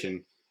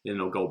situation and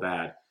it'll go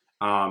bad.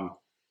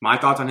 My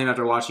thoughts on him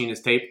after watching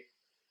his tape: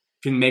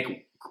 can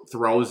make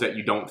throws that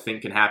you don't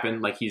think can happen.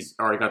 Like he's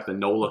already got the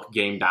no look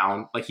game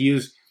down. Like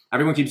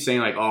everyone keeps saying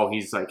like, oh,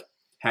 he's like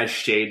has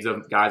shades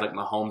of guys like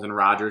Mahomes and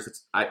Rodgers. It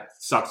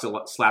sucks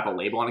to slap a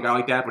label on a guy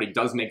like that, but he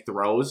does make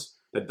throws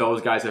that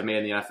those guys have made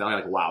in the NFL. You're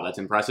like, wow, that's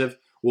impressive.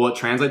 Will it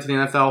translate to the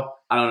NFL?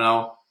 I don't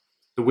know.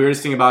 The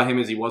weirdest thing about him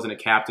is he wasn't a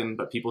captain,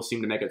 but people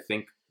seem to make it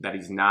think that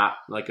he's not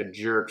like a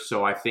jerk.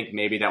 So I think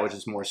maybe that was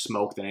just more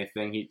smoke than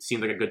anything. He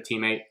seemed like a good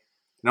teammate.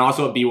 And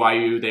also at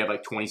BYU, they have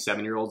like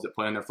 27-year-olds that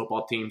play on their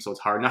football team, so it's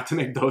hard not to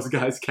make those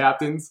guys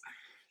captains.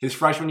 His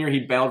freshman year,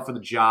 he battled for the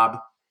job.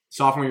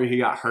 Sophomore year, he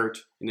got hurt.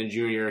 And then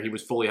junior year, he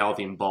was fully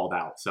healthy and balled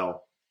out. So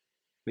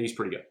I think he's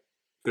pretty good.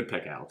 Good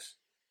pick, Alex.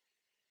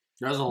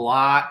 There's a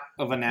lot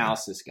of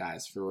analysis,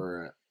 guys,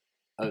 for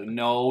a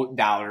no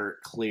doubter,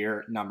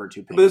 clear number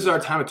 2 pick. But this is our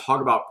time to talk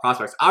about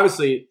prospects.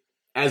 Obviously,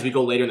 as we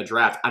go later in the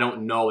draft, I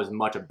don't know as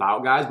much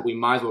about guys, but we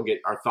might as well get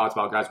our thoughts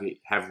about guys we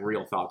have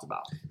real thoughts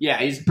about. Yeah,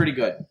 he's pretty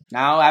good.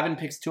 Now Evan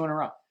picks 2 in a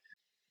row.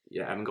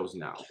 Yeah, Evan goes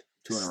now.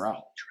 2 in a row.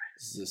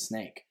 This is a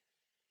snake.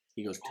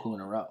 He goes 2 in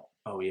a row.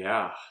 Oh,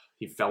 yeah.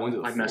 He fell into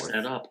the I messed fourth.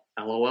 that up.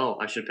 LOL.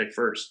 I should pick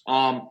first.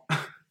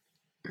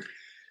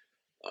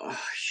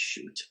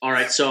 Shoot. All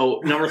right,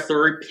 so number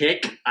 3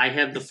 pick, I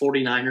have the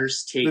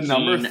 49ers taking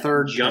number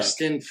 3rd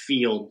Justin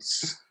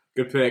Fields.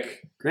 Good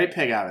pick. Great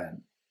pick,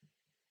 Evan.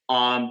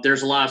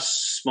 There's a lot of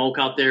smoke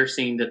out there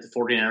saying that the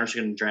 49ers are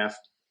going to draft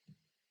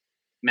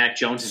Mac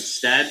Jones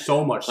instead.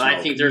 So much But I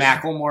smoke. think there's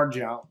Macklemore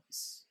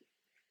Jones.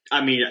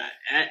 I mean,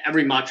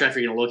 every mock draft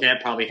you're going to look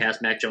at probably has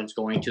Mac Jones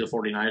going to the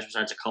 49ers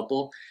besides a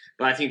couple.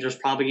 But I think there's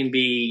probably going to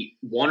be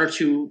 1 or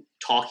 2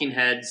 talking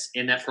heads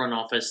in that front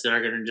office that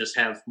are going to just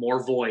have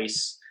more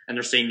voice, and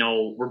they're saying,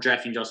 no, we're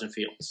drafting Justin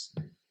Fields.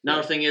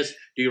 Another thing is,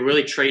 do you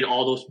really trade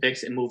all those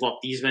picks and move up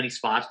these many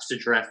spots to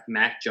draft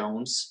Mac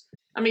Jones?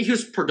 I mean, he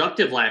was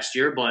productive last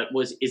year, but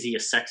is he a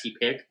sexy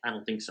pick? I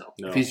don't think so.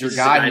 No. If he's your This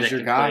is a guy, he's that your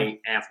can guy.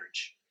 play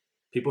average.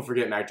 People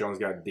forget Mac Jones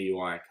got a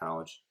DUI in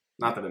college.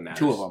 Not that it matters.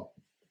 2 of them.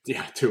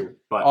 Yeah, 2.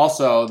 But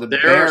Also, the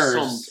There Bears.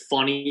 are some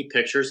funny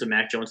pictures of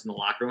Mac Jones in the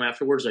locker room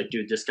afterwards. Like,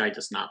 dude, this guy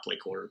does not play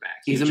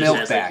quarterback. He's he a just milk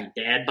has, bag. like,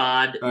 dad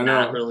bod, I know.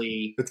 not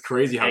really it's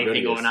crazy how good anything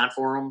he is. going on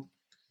for him.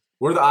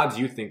 What are the odds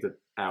you think that,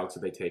 Alex, that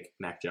they take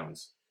Mac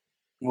Jones?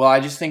 Well, I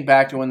just think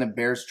back to when the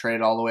Bears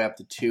traded all the way up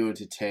to 2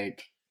 to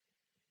take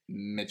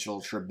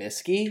Mitchell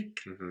Trubisky,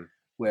 Mm-hmm.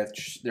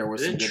 which there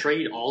was They some didn't good,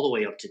 trade all the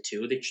way up to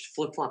 2. They just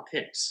flip-flop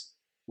picks.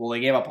 well, they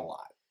gave up a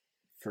lot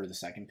for the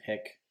second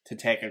pick to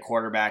take a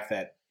quarterback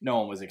that no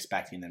one was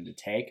expecting them to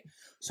take.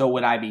 So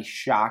would I be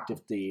shocked if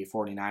the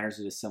 49ers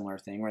did a similar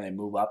thing where they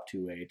move up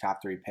to a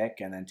top 3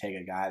 pick and then take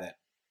a guy that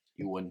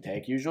you wouldn't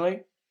take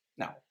usually?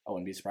 No, I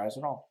wouldn't be surprised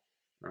at all.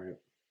 All right.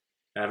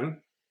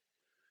 Evan?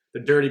 The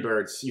Dirty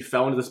Birds. You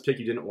fell into this pick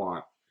you didn't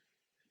want.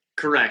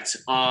 Correct.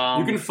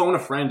 You can phone a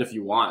friend if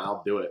you want.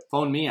 I'll do it.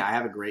 Phone me. I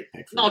have a great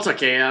pick for No, you. it's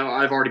okay.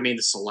 I've already made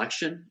the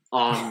selection.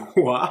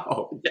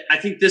 Wow. I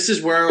think this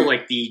is where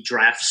like the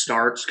draft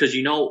starts because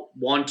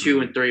 1,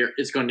 2, and 3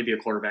 is going to be a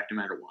quarterback no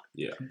matter what.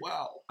 Yeah.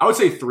 Wow. I would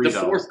say 3, The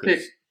though. 4th pick.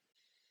 'cause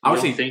I I would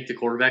would say think the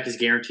quarterback is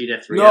guaranteed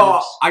at 3. no.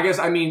 Alex? I guess,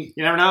 I mean,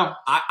 You never know.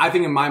 I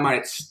think in my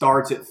mind it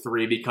starts at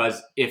 3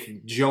 because if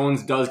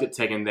Jones does get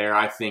taken there,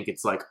 I think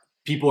it's like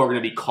people are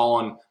going to be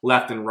calling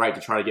left and right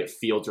to try to get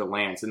Fields or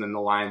Lance, and then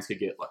the Lions could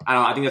get. I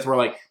don't know. I think that's where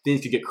like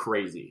things could get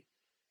crazy.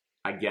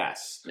 I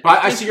guess.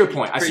 But I see your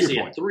point. I see Crazy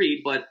your at point.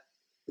 3, but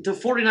the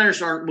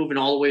 49ers aren't moving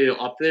all the way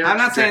up there. I'm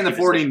not saying the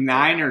Projected position.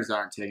 49ers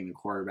aren't taking the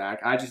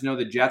quarterback. I just know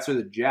the Jets are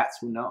the Jets.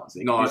 Who knows?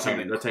 They No, could they're do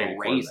something taking a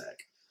crazy. quarterback.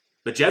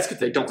 The Jets could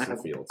They take don't Justin have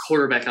a Fields.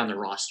 quarterback on their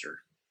roster.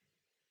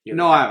 Yeah,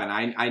 No, Evan.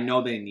 I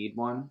know they need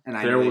one, and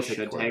I They know they will take should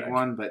a take quarterback.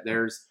 one. But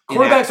there's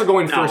Quarterbacks are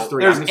going No, first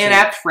 3. There's I'm just saying-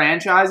 inept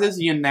franchises.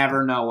 You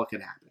never know what could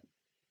happen.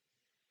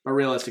 But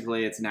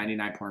realistically, it's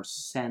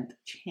 99%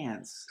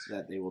 chance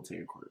that they will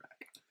take a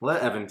quarterback.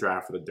 Let Evan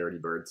draft for the Dirty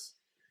Birds.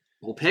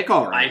 We'll pick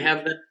already. I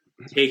have them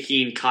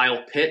taking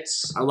Kyle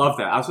Pitts. I love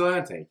that. That's what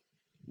I'd take.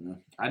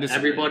 I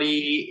disagree.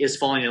 Everybody is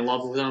falling in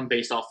love with him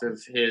based off of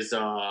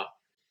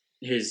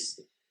his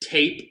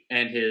tape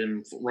and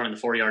him running the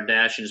 40-yard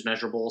dash and his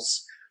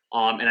measurables.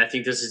 And I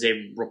think this is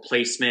a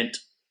replacement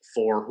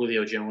for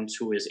Julio Jones,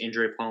 who is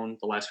injury prone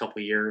the last couple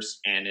of years,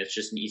 and it's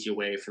just an easy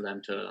way for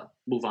them to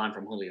move on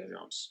from Julio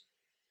Jones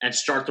and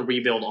start the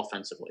rebuild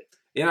offensively.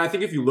 And I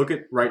think if you look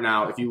at right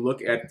now, if you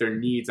look at their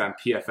needs on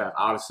PFF,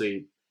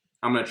 obviously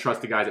I'm going to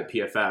trust the guys at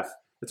PFF.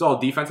 It's all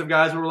defensive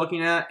guys we're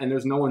looking at, and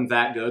there's no one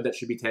that good that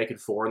should be taken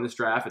 4 in this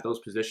draft at those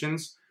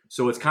positions.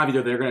 So it's kind of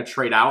either they're going to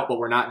trade out, but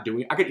we're not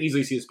doing. I could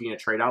easily see this being a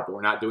trade out, but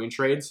we're not doing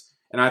trades.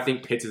 And I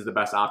think Pitts is the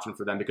best option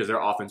for them because their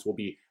offense will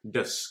be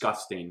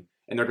disgusting,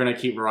 and they're going to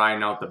keep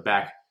riding out the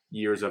back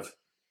years of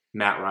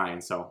Matt Ryan.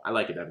 So I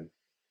like it, Evan.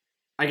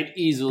 I could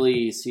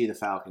easily see the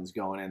Falcons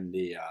going in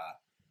the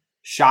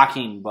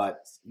shocking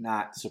but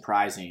not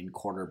surprising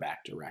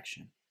quarterback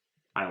direction.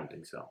 I don't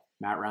think so.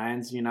 Matt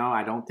Ryan's,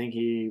 I don't think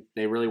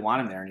they really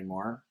want him there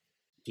anymore.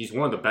 He's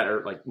one of the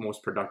better,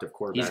 most productive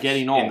quarterbacks He's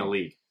getting in old. the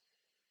league.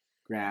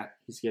 Grant,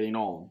 he's getting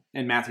old.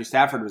 And Matthew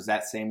Stafford was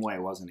that same way,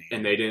 wasn't he?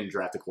 And they didn't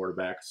draft a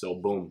quarterback, so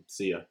boom,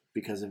 see ya.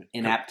 Because of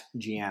inept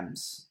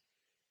GMs.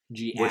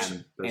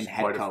 GM and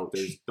head coach.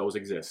 Those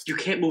exist. You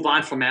can't move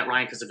on from Matt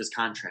Ryan because of his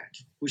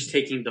contract. Who's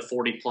taking the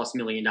 $40+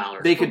 million?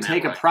 They from could Matt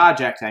take a Ryan?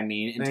 project, and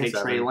Thanks, take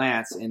Trey Evan.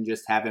 Lance and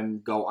just have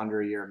him go under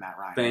a year of Matt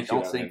Ryan. Thank I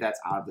you, don't think Evan. that's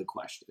out of the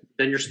question.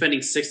 Then you're spending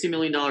 $60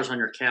 million on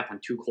your cap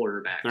on 2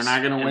 quarterbacks. They're not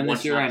going to and win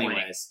one's this year not playing.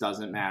 anyways.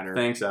 Doesn't matter.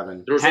 Thanks,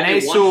 Evan. There was Penei only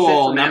one fit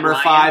Sewell, for Matt number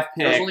Ryan. 5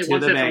 There was pick only to one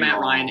the fit for Matt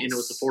Ryan, Bengals. and it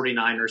was the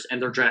 49ers,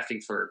 and they're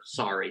drafting third.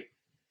 Sorry.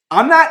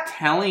 I'm not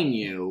telling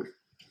you.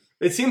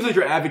 It seems like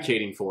you're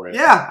advocating for it.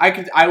 Yeah, I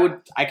could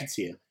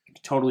see it. I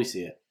could totally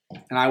see it.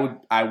 And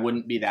I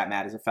wouldn't be that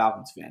mad as a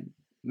Falcons fan.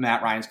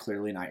 Matt Ryan's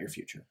clearly not your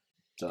future.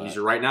 So, He's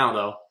right now,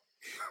 though.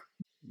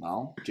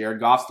 well, Jared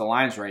Goff's the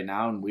Lions right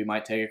now, and we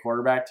might take a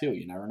quarterback too.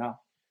 You never know.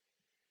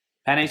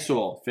 Penei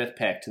Sewell, 5th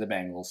pick to the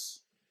Bengals.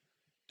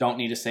 don't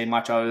need to say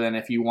much other than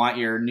if you want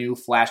your new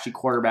flashy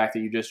quarterback that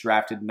you just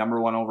drafted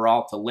 #1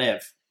 overall to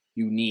live,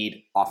 you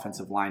need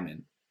offensive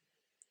linemen.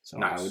 So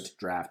Nice. I would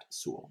draft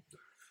Sewell.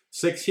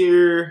 6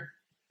 here.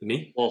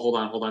 Me? Well, hold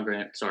on,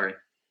 Grant. Sorry.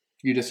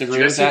 You Did disagree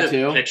you with guys see that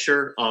the too?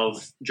 picture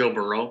of Joe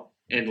Burrow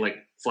and like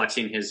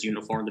flexing his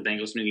uniform, the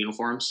Bengals new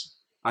uniforms?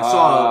 I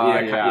saw.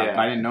 But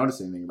I didn't notice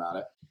anything about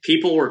it.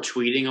 People were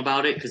tweeting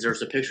about it because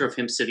there's a picture of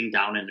him sitting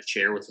down in a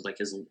chair with like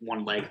his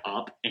one leg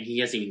up, and he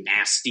has a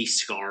nasty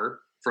scar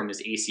from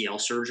his ACL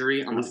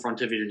surgery on the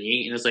front of his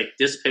knee. And it's like,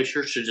 this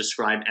picture should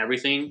describe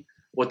everything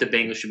what the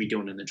Bengals should be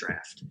doing in the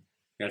draft.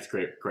 That's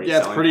great. Yeah,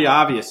 it's selling pretty point.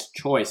 obvious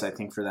choice, I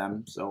think, for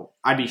them. So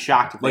I'd be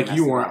shocked if they Like messed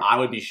you it weren't. up.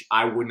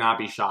 I would not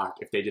be shocked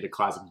if they did a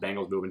classic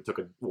Bengals move and took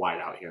a wide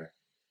out here.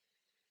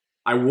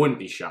 I wouldn't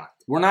be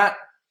shocked. We're not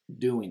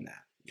doing that.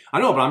 I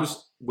know, but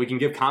we can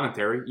give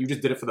commentary. You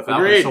just did it for the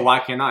Falcons, Agreed. so why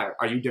can't I?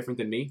 Are you different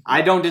than me?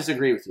 I don't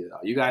disagree with you, though.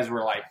 You guys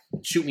were like,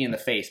 shoot me in the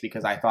face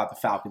because I thought the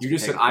Falcons You could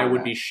just take said a I would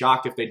quarterback. be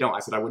shocked if they don't. I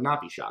said I would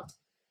not be shocked.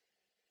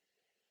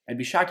 I'd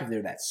be shocked if they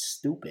were that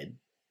stupid.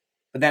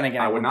 But then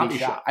again, I would wouldn't not be be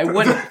shocked.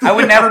 shocked. I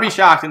would never be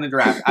shocked in the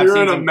draft. I've You're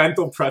seen in a some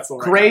mental pretzel.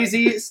 Right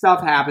crazy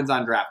stuff happens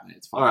on draft night.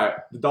 It's now. fine. All right,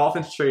 the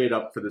Dolphins traded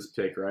up for this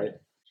pick, right?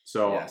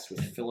 So Yes,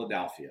 with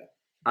Philadelphia.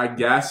 I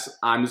guess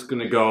I'm just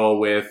gonna go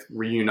with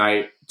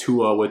reunite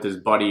Tua with his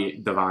buddy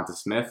Devonta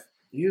Smith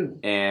You.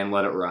 and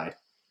let it ride.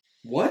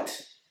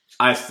 What?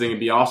 I just think it'd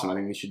be awesome. I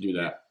think they should do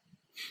that.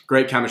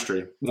 Great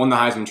chemistry. Won the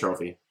Heisman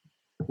Trophy.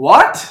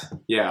 What?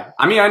 Yeah.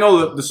 I mean, I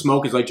know the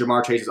smoke is like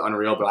Jamar Chase is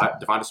unreal, but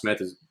Devonta Smith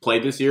has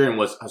played this year and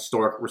was a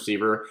historic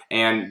receiver,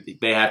 and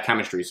they have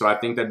chemistry. So I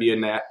think that'd be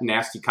a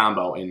nasty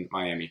combo in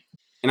Miami.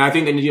 And I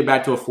think they need to get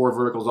back to a 4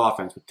 verticals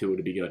offense with Tua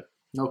to be good.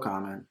 No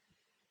comment.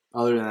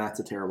 Other than that, it's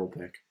a terrible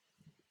pick.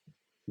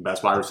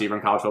 Best wide receiver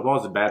in college football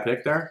is a bad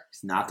pick there.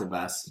 He's not the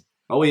best.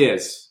 Oh, he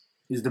is.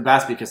 He's the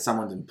best because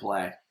someone didn't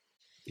play.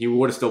 He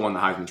would have still won the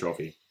Heisman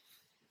Trophy.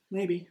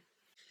 Maybe.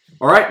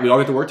 All right, we all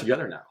get to work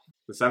together now.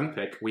 The 7th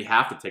pick, we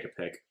have to take a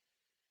pick.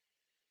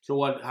 So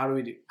what? How do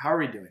we do? How are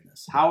we doing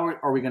this? How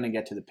are we going to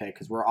get to the pick?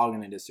 Because we're all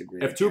going to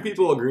disagree. If 2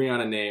 people agree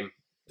on a name,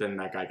 then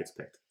that guy gets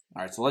picked.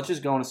 All right, so let's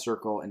just go in a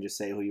circle and just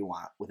say who you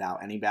want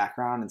without any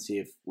background and see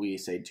if we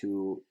say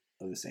 2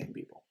 of the same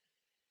people.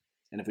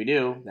 And if we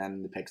do,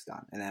 then the pick's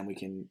done. And then we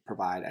can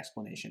provide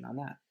explanation on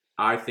that.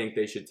 I think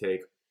they should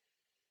take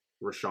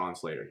Rashawn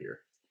Slater here.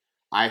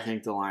 I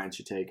think the Lions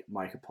should take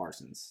Micah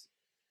Parsons.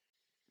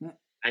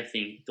 I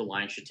think the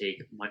Lions should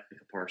take Micah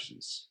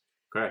Parsons.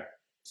 Okay.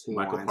 So the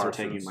Micah Lions are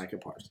taking Parsons Micah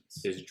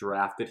Parsons. Is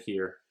drafted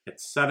here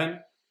at 7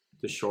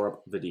 to shore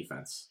up the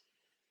defense.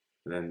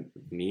 And then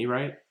me,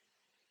 right?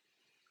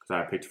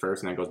 Because I picked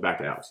first, and then it goes back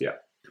to Alex. Yeah.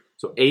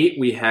 So 8,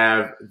 we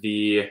have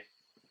the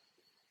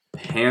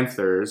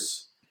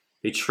Panthers.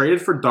 They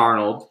traded for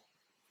Darnold.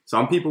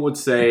 Some people would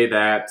say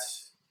that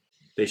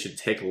they should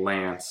take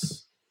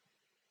Lance.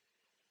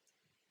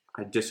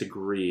 I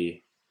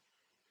disagree.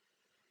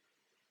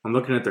 I'm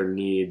looking at their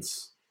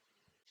needs.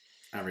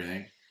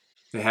 Everything.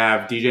 They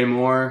have DJ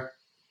Moore,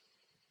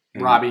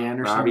 and Robbie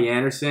Anderson. Robbie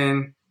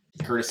Anderson.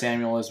 Curtis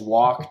Samuel has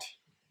walked.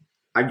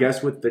 I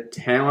guess with the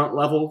talent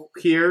level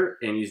here,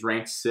 and he's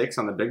ranked 6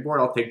 on the big board,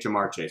 I'll take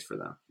Jamar Chase for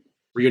them.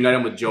 Reunite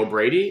him with Joe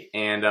Brady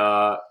and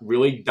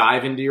really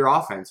dive into your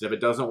offense. And if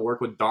it doesn't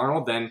work with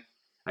Darnold, then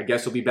I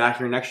guess he'll be back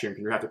here next year and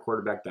can draft a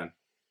quarterback then.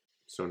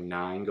 So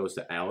 9 goes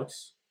to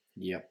Alex.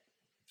 Yep.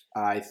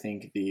 I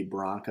think the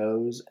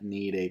Broncos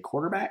need a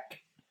quarterback.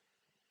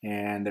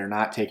 And they're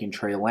not taking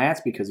Trey Lance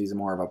because he's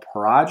more of a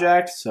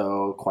project.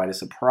 So quite a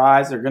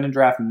surprise. They're going to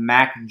draft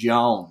Mac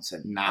Jones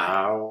at 9.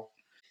 Wow.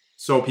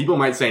 So people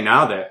might say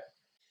now that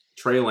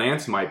Trey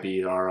Lance might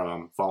be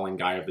our falling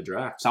guy of the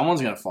draft.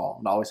 Someone's going to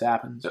fall. It always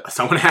happens.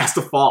 Someone has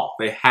to fall.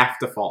 They have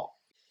to fall.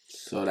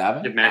 So it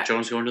happened. Did Matt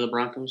Jones go into the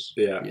Broncos?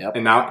 Yeah. Yep.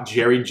 And now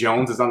Jerry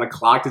Jones is on the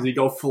clock. Does he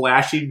go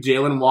flashy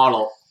Jalen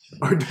Waddle?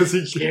 Or does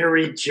he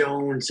Jerry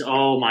Jones.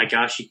 Oh my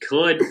gosh, he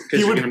could. Because He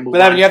you're would- going to move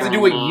But on then you have to do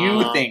from, what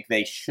you think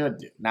they should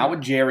do. Not what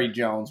Jerry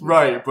Jones would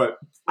Right, but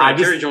Yeah,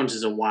 Jerry Jones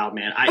is a wild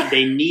man.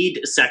 They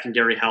need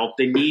secondary help.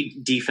 They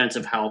need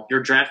defensive help.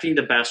 You're drafting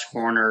the best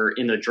corner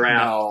in the do.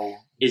 draft. No.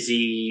 Is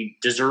he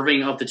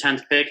deserving of the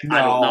 10th pick? I No.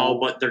 don't know,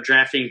 but they're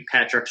drafting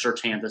Patrick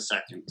Surtain the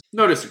second.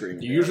 No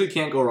disagreement. you usually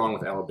can't go wrong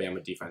with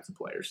Alabama defensive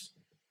players.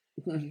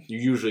 You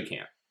usually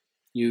can't.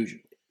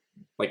 Usually.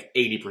 Like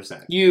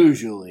 80%.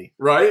 Usually.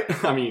 Right?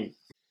 I mean,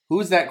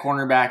 Who's that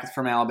cornerback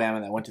from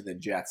Alabama that went to the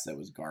Jets that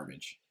was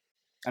garbage?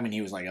 I mean, he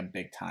was like a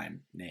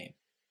big-time name.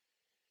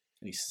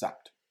 And he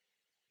sucked.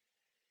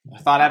 I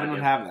thought Evan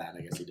would have that.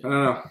 I guess he did. I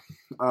don't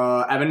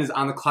know. Evan is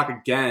on the clock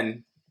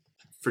again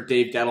for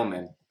Dave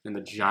Gettleman and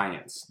the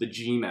Giants. The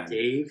G-Men.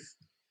 Dave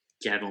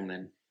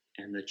Gettleman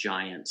and the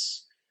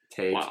Giants.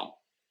 Take. Wow.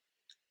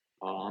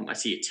 I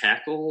see a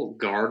tackle,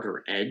 guard,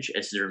 or edge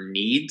as their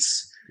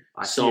needs.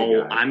 I see a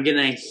So guy. I'm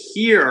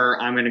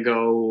gonna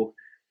go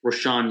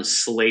Rashawn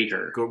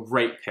Slater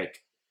Great pick.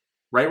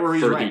 Right where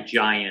he's for the ranked.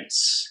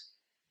 Giants.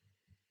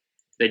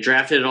 They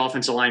drafted an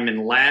offensive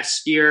lineman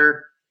last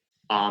year.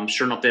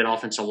 Sure enough, they had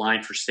offensive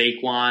line for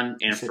Saquon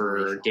and for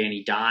Situational.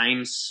 Danny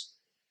Dimes.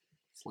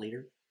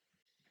 Slater.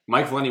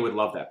 Mike Valenti would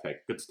love that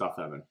pick. Good stuff,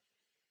 Evan.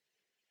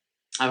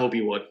 I hope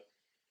you would.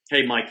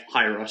 Hey, Mike,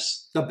 hire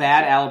us. The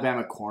bad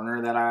Alabama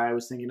corner that I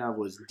was thinking of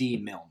was D.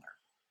 Milner.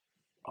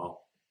 Oh.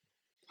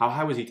 How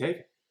high was he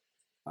taken?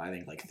 I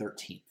think like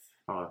 13th.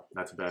 Oh,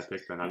 that's a bad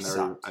pick then. I He never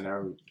sucked.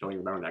 don't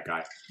even remember that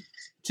guy.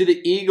 To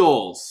the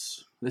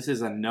Eagles. This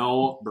is a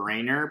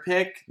no-brainer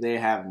pick. They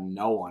have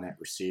no one at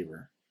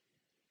receiver.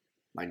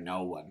 Like,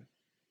 no one.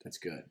 That's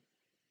good.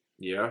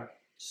 Yeah.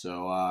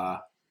 So, I'm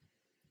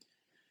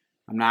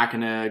not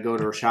going to go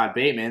to Rashad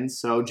Bateman.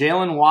 So,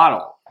 Jalen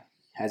Waddle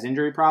has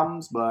injury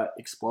problems, but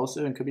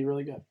explosive and could be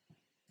really good.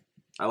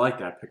 I like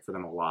that pick for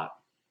them a lot.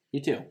 You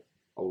too.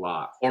 A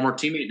lot. Former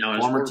teammate now. as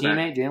Former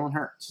quarterback. teammate, Jalen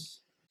Hurts.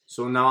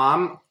 So now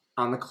I'm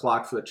on the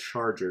clock for the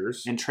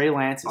Chargers. And Trey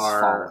Lance is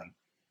Are- falling.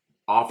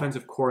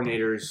 Offensive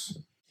coordinator's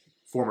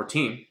former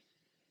team.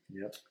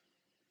 Yep.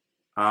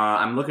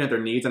 I'm looking at their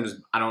needs.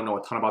 I don't know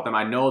a ton about them.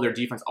 I know their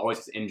defense always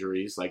has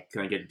injuries. Like,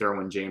 can I get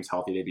Derwin James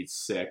healthy? They'd be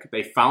sick.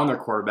 They found their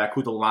quarterback,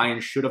 who the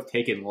Lions should have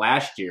taken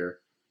last year.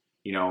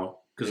 You know,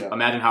 because Yeah.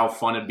 imagine how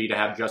fun it'd be to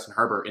have Justin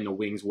Herbert in the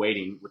wings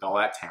waiting with all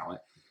that talent.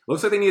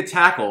 Looks like they need a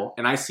tackle,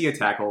 and I see a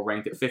tackle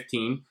ranked at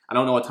 15. I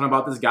don't know a ton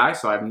about this guy,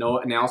 so I have no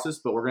analysis,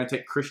 but we're going to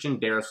take Christian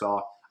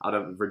Darrisaw out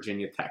of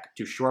Virginia Tech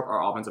to shore up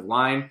our offensive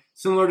line,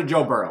 similar to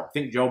Joe Burrow.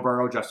 Think Joe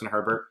Burrow, Justin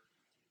Herbert.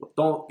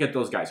 Don't get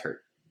those guys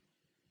hurt.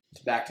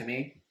 It's back to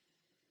me?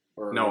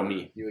 Or No,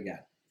 me. You again.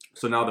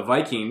 So now the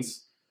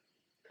Vikings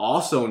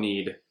also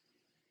need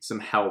some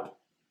help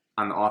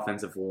on the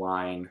offensive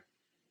line.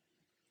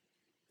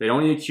 They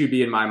don't need a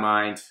QB in my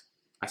mind.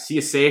 I see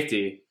a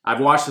safety. I've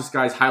watched this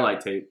guy's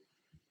highlight tape.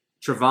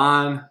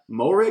 Trevon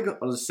Moehrig,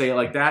 I'll just say it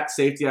like that.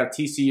 Safety out of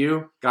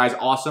TCU. Guy's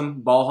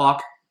awesome. Ball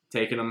hawk.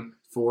 Taking him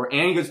for,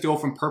 and he gets to go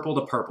from purple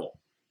to purple.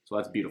 So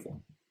that's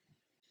beautiful.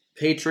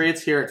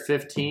 Patriots here at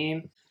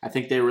 15. I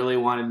think they really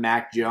wanted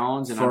Mac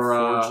Jones, and For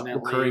unfortunately,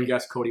 recurring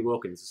guest Cody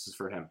Wilkins, this is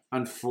for him.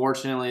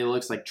 unfortunately, it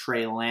looks like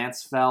Trey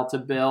Lance fell to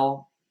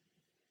Bill.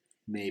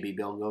 Maybe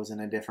Bill goes in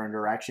a different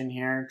direction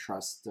here.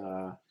 Trust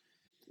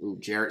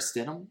Jarrett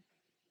Stidham,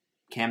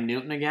 Cam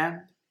Newton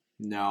again.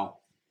 No,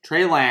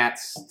 Trey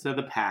Lance to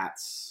the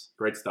Pats.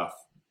 Great stuff.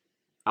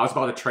 I was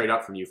about to trade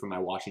up from you for my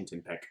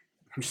Washington pick.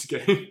 I'm just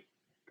kidding.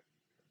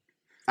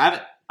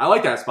 I I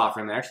like that spot for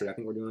him, actually. I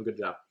think we're doing a good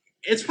job.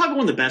 It's probably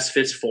one of the best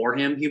fits for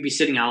him. He'd be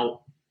sitting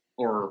out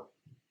or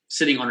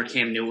sitting under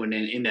Cam Newton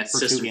in that For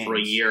 2 system for a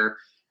games. year.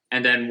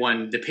 And then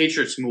when the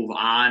Patriots move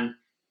on,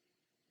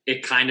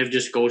 it kind of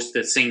just goes to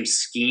the same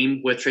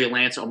scheme with Trey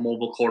Lance, a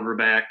mobile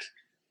quarterback.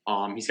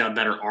 He's got a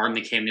better arm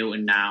than Cam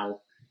Newton now.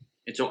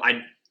 And so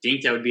I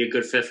think that would be a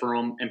good fit for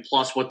him. And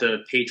plus what the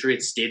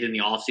Patriots did in the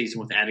offseason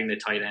with adding the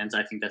tight ends,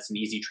 I think that's an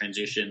easy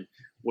transition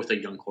with a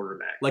young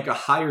quarterback. Like a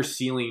higher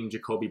ceiling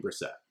Jacoby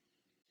Brissett.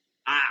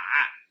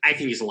 I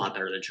think he's a lot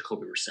better than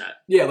Jacoby Brissett.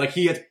 Yeah, like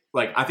he had,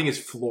 like, I think his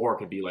floor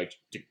could be like,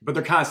 but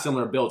they're kind of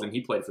similar builds, and he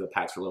played for the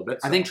Pats for a little bit.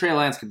 I so. think Trey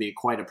Lance could be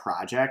quite a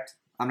project.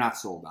 I'm not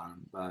sold on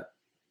him, but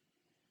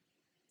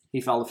he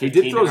fell to he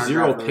 15. did throw in our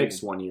 0 draft picks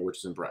rating. 1 year, which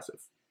is impressive.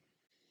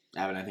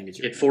 Evan, I think it's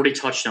He your had 40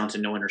 touchdowns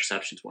and no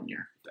interceptions one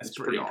year. That's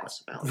pretty pretty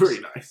impressive. awesome. Alex.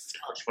 Pretty nice. It's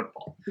college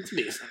football. It's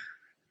decent.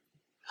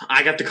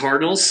 I got the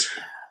Cardinals.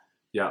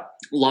 Yeah.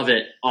 Love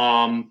it.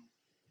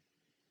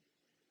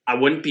 I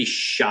wouldn't be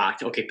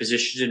shocked. Okay,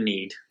 position of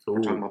need.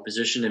 We're talking about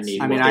position of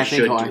need. I mean, what they I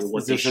think should it's do.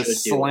 What just they a should do.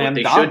 slam What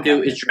they dunk, should do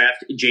Evan. is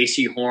draft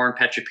J.C. Horn.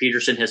 Patrick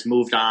Peterson has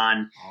moved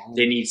on.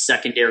 They need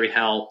secondary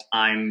help.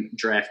 I'm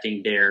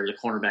drafting Dare, the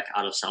cornerback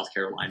out of South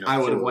Carolina. I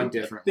would have for- went I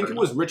different. think it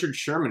was Richard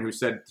Sherman who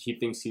said he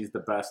thinks he's the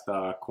best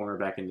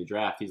cornerback in the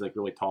draft. He's like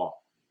really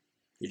tall.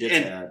 You did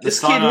And say that. this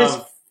The son kid has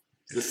of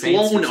the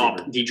Saints flown receiver.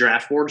 up the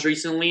draft boards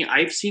recently.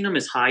 I've seen him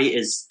as high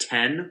as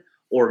 10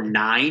 or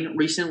 9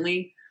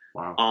 recently.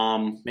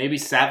 Wow. Maybe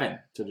 7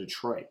 to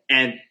Detroit.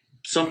 And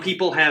some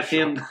people have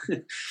him.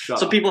 Shut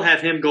Some up. people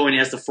have him going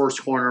as the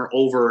first corner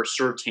over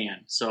Surtain.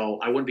 So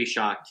I wouldn't be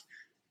shocked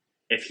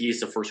if he's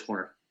the first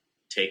corner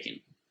taken.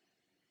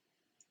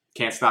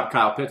 Can't stop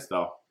Kyle Pitts,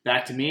 though.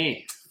 Back to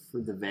me for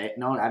the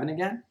no Evan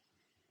again.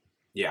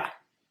 Yeah.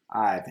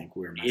 I think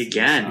we're messing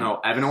Again. this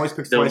up. No, Evan always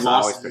picks The twice. I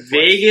always Las pick twice.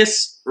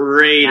 Vegas I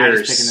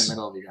Raiders. just pick in the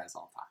middle of you guys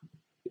all the time.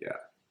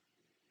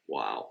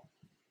 Wow.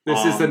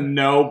 This is a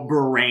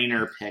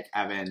no-brainer pick,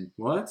 Evan.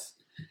 What?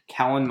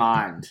 Kellen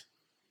Mond.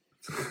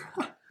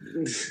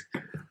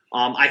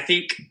 I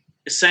think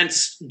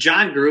since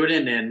John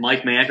Gruden and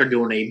Mike Mack are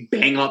doing a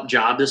bang-up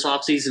job this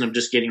offseason of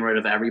just getting rid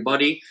of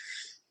everybody,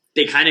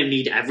 they kind of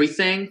need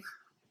everything.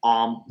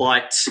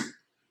 But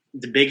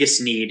the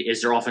biggest need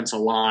is their offensive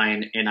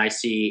line, and I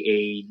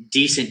see a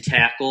decent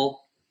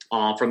tackle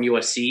from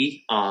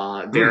USC,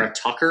 Vera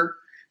Tucker.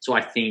 So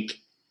I think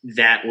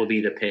that will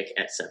be the pick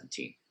at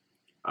 17.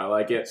 I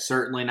like it.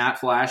 Certainly not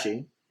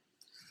flashy.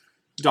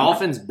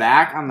 Dolphins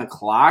back on the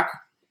clock.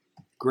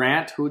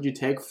 Grant, who would you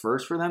take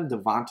first for them?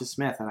 Devonta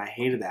Smith, and I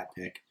hated that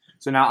pick.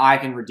 So now I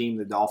can redeem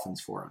the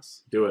Dolphins for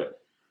us. Do it.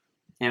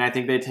 And I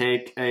think they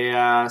take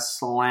a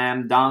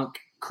slam dunk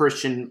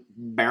Christian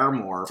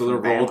Barmore. So they're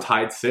from Bama. Roll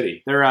Tide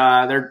City.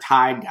 They're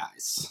Tide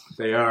guys.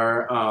 They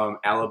are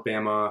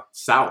Alabama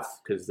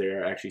South because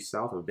they're actually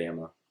south of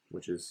Bama,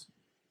 which is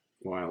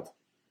wild.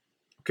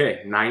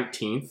 Okay,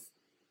 19th.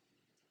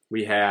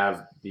 We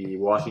have the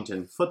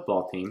Washington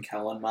football team.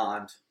 Kellen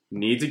Mond.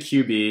 Needs a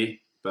QB,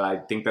 but I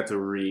think that's a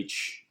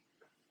reach.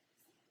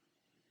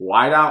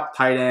 Wide out,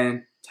 tight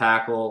end,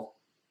 tackle,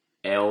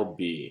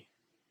 LB.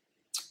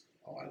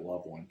 Oh, I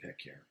love one pick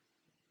here.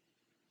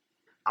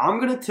 I'm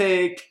gonna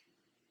take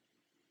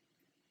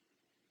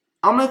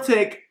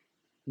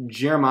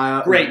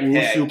Jeremiah Great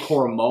pick.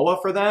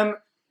 Koromoa for them.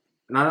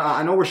 And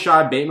I know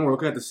Rashad Bateman, we're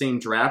looking at the same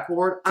draft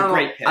board. It's a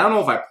great pick. I don't know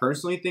if I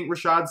personally think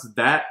Rashad's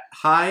that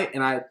high,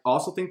 and I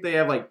also think they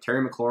have like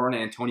Terry McLaurin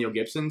and Antonio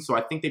Gibson, so I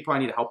think they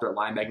probably need to help their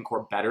linebacking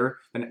core better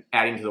than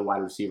adding to the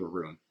wide receiver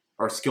room,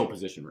 or skill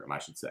position room, I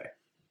should say.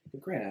 But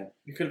granted,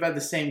 you could have had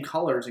the same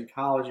colors in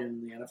college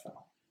and in the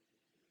NFL.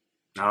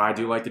 No, I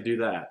do like to do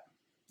that.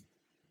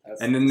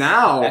 And then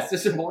now That's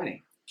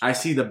disappointing. I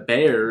see the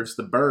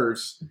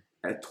Birds,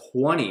 at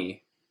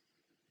 20.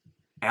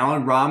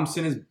 Allen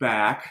Robinson is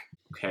back.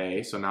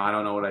 Okay, so now I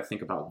don't know what I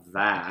think about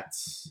that.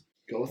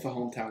 Go with the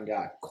hometown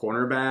guy.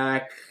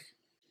 Cornerback.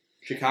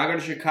 Chicago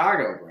to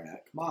Chicago, Brad.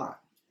 Come on.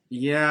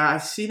 Yeah, I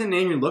see the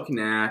name you're looking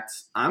at.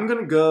 I'm going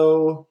to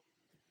go.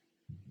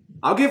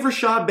 I'll give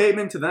Rashad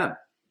Bateman to them.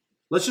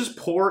 Let's just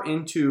pour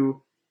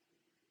into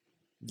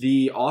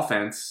the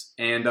offense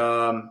and,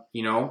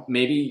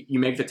 maybe you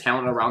make the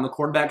talent around the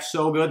quarterback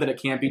so good that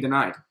it can't be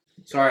denied.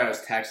 Sorry, I was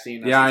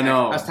texting. Yeah, I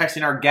know. I was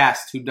texting our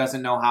guest who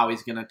doesn't know how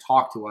he's going to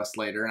talk to us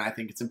later, and I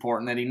think it's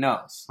important that he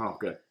knows. Oh,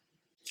 good.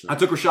 I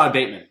took Rashad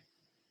Bateman.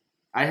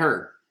 I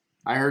heard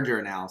your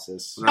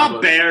analysis. The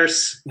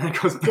Bears. That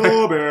goes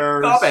Go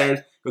Bears. Go Bears.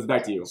 Goes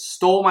back to you.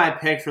 Stole my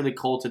pick for the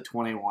Colts at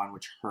 21,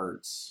 which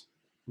hurts.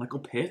 Michael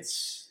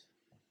Pitts.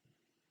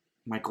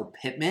 Michael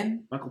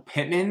Pittman Michael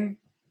Pittman.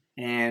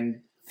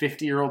 and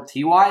 50-year-old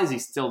T.Y. Is he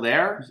still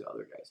there? Who's the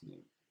other guy's name?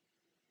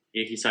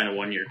 Yeah, he signed a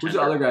 1-year Who's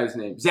tender. the other guy's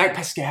name? Zach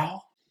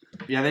Pascal.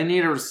 Yeah, they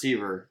need a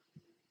receiver,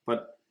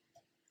 but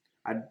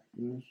I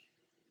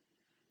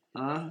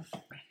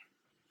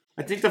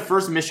think the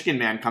first Michigan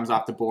man comes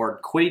off the board.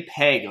 Kwity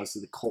Paye goes to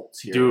the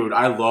Colts here. Dude,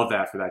 I love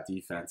that for that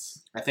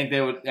defense. I think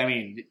they would. I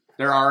mean,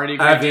 they're already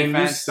great Evan, you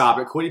defense. stop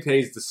it. Kwity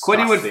Paye's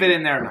disgusting. Kwity would fit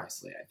in there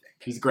nicely, I think.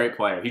 He's a great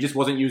player. He just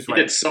wasn't used He right.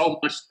 did so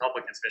much stuff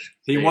against Michigan.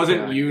 He State. wasn't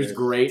Yeah, used dude.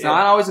 great. It's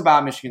not always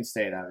about Michigan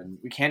State, Evan.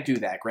 We can't do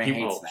that. Grant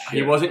hates that.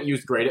 He wasn't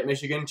used great at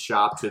Michigan.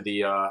 Shop to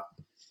the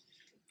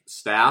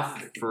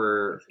staff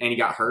and he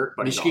got hurt.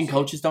 But Michigan he's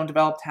also, coaches don't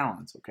develop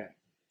talent. It's okay.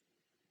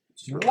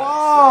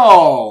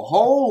 Whoa!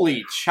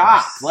 Holy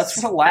chop!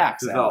 Let's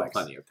relax, developed Alex.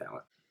 plenty of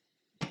talent.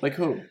 Like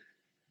who?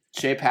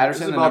 Shea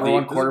Patterson, This is the about number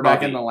one this is quarterback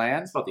about in the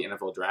land. It's about the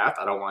NFL draft.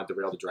 I don't want to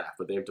derail the draft,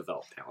 but they've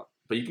developed talent.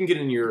 But you can get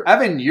in your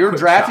Evan, you're Quick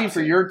drafting shots for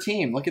in. your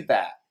team. Look at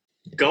that.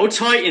 Go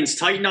Titans,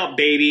 tighten up,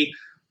 baby.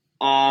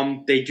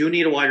 They do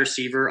need a wide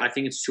receiver. I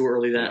think it's too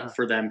early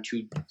for them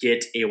to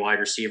get a wide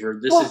receiver.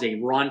 This is a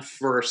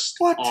run-first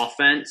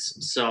offense,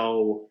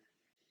 so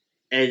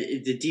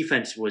the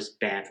defense was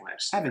bad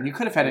last year. Evan, you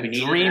could have had a We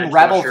need an dream edge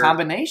rebel rusher.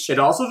 combination. It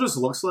also just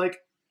looks like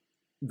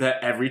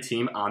that every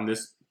team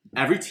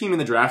in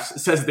the draft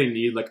says they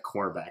need like a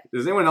cornerback.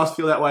 Does anyone else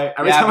feel that way?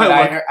 Every Yeah, time but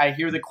I look, I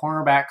hear the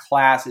cornerback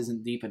class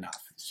isn't deep enough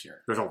this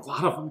year. there's a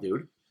lot of them,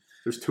 dude.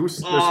 There's three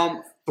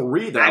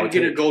that I I'm would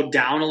going to take. go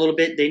down a little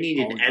bit. They need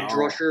an Oh, edge no.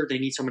 rusher. They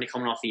need somebody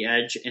coming off the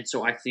edge. And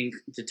so I think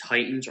the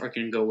Titans are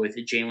going to go with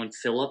Jalen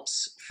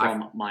Phillips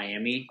from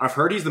Miami. I've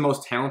heard he's the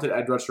most talented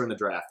edge rusher in the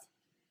draft.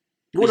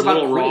 He's a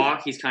little Kwity?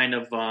 raw. He's kind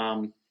of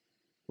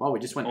Well, we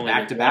just went only back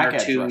like to one back or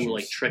edge two rushers.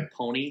 like trick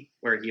pony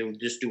where he'll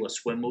just do a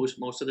swim move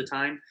most of the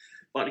time.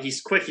 But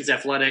he's quick. He's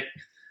athletic.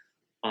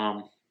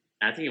 I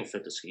think he'll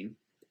fit the scheme.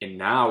 And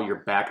now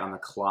you're back on the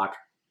clock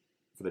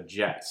for the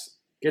Jets.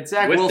 Get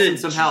Zach With Wilson the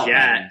some help.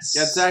 Evan. Jets.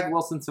 Get Zach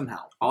Wilson some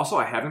help. Also,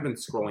 I haven't been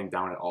scrolling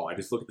down at all. I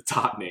just look at the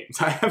top names.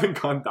 I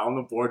haven't gone down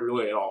the board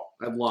really at all.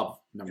 I love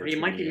number. You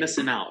might be 28.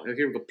 missing out.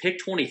 Here we go. Pick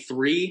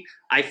 23.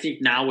 I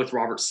think now with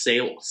Robert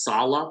Saleh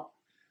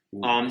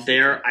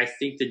there, I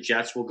think the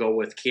Jets will go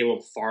with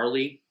Caleb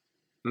Farley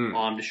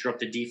to shore up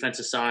the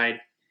defensive side.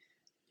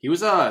 He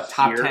was a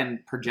top Here.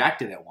 10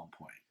 projected at one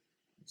point,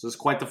 so it's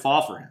quite the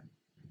fall for him.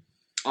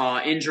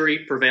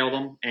 Injury prevailed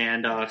him,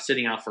 and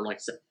sitting out for like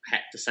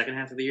the second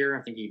half of the year.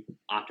 I think he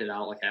opted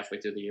out like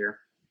halfway through the year.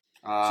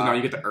 So now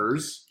you get the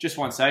Urs, Just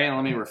 1 second.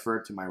 Let me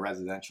refer to my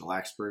residential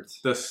experts.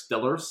 the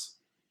Stillers.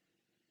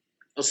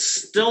 The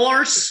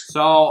Steelers.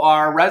 So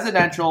our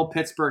residential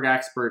Pittsburgh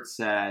expert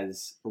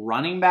says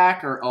running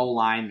back or O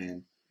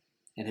lineman,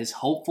 and his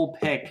hopeful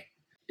pick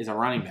is a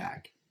running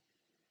back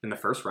In the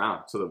first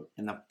round. So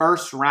in the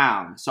first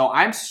round. So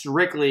I'm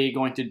strictly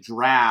going to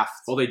draft.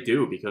 they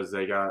do because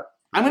they got.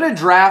 I'm going to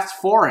draft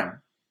for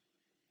him,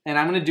 and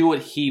I'm going to do what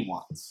he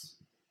wants,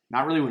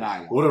 not really what I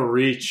want. What a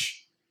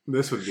reach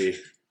this would be.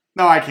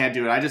 No, I can't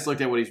do it. I just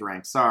looked at what he's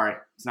ranked. Sorry,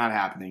 it's not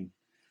happening.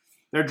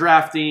 They're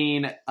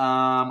drafting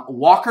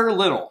Walker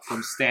Little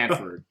from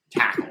Stanford,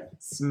 tackle.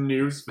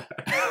 Snooze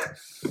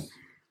fest.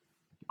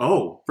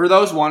 Oh, For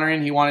those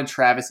wondering, he wanted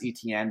Travis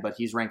Etienne, but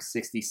he's ranked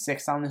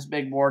 66 on this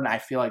big board, and I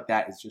feel like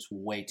that is just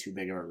way too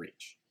big of a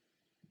reach.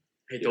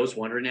 Hey, those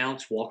wondering,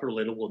 Alex, Walker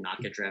Little will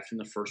not get drafted in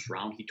the first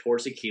round. He tore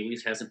his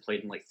Achilles, hasn't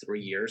played in like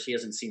 3 years. He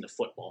hasn't seen the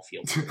football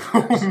field.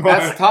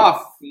 That's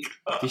tough.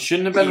 He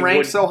shouldn't have been He ranked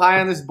would- so high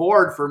on this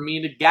board for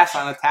me to guess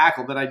on a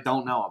tackle that I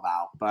don't know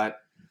about. But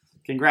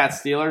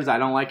congrats, Steelers. I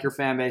don't like your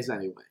fan base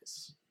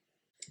anyways.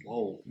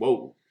 Whoa.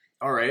 Whoa.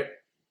 All right.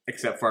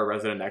 Except for our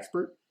resident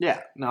expert Yeah,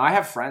 no, I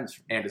have friends.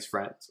 and his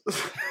friends.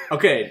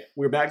 Okay,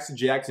 we're back to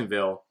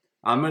Jacksonville.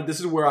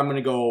 This is where I'm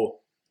gonna go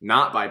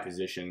not by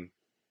position.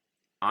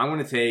 I'm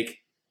gonna take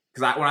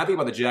because when I think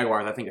about the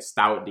Jaguars, I think a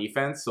stout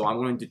defense. So I'm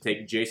going to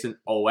take Jason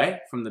Owe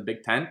from the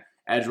Big Ten,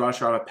 edge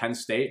rusher out of Penn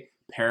State.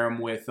 Pair him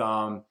with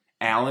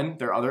Allen,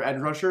 their other edge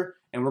rusher,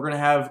 and we're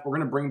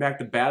gonna bring back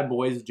the bad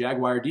boys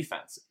Jaguar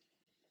defense.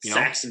 You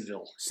know?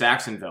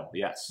 Saxonville,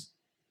 yes.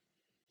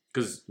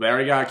 Because they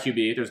already got a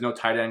QB. There's no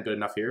tight end good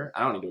enough here.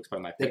 I don't need to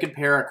explain my They pick. could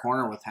pair a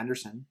corner with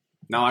Henderson.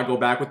 Now I go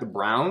back with the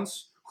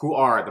Browns. Who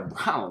are the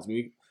Browns?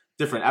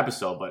 Different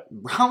episode, but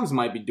Browns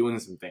might be doing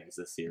some things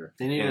this year.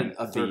 They need in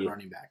a third the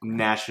running back.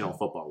 National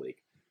Football League.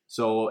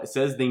 So it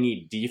says they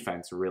need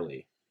defense,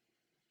 really.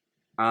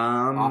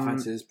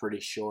 Offense is pretty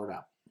short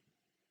up.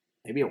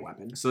 Maybe a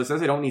weapon. So it says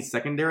they don't need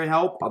secondary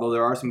help, although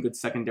there are some good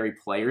secondary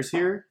players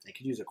here. They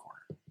could use a corner.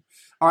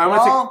 All right,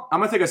 Well- I'm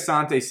gonna take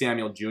Asante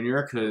Samuel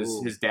Jr. because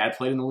Ooh. his dad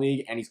played in the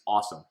league and he's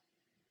awesome.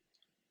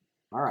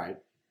 All right.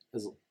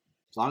 As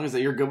long as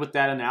you're good with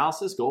that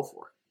analysis, go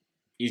for it.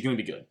 He's gonna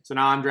be good. So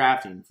now I'm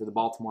drafting for the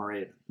Baltimore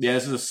Ravens. Yeah,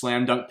 this is a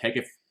slam dunk pick.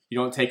 If you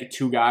don't take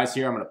 2 guys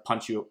here, I'm gonna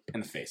punch you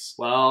in the face.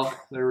 Well,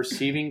 the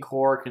receiving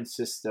core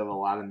consists of a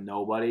lot of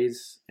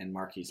nobodies and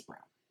Marquise Brown.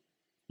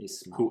 He's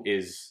small. Who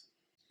is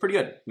pretty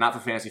good. Not for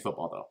fantasy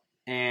football though.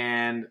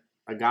 And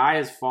a guy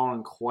has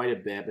fallen quite a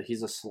bit, but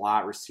he's a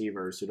slot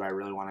receiver. So do I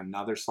really want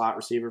another slot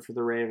receiver for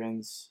the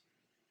Ravens?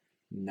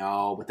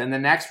 No. But then the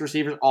next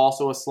receiver is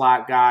also a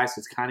slot guy, so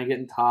it's kind of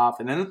getting tough.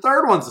 And then the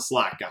third one's a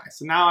slot guy.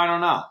 So now I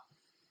don't know.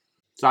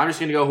 So I'm just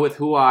going to go with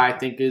who I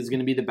think is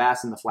going to be the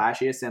best and the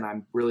flashiest, and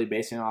I'm really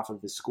basing it off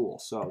of his school.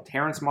 So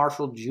Terrence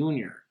Marshall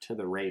Jr. to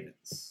the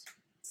Ravens.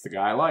 It's the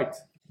guy I liked.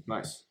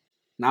 Nice.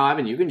 Now,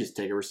 Evan, you can just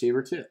take a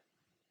receiver too.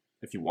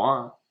 If you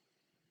want.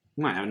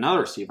 You might have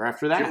another receiver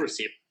after that. Two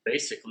receiver,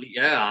 basically.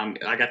 Yeah,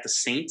 I got the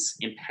Saints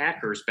and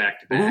Packers back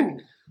to back.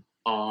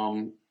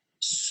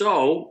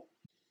 So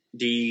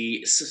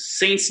the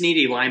Saints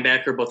need a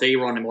linebacker, but they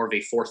run more of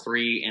a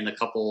 4-3 and a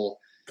couple.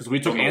 Because we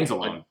took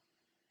Anzalone.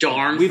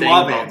 Darn We thing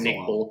love about Anzalone.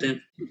 Nick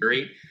Bolton.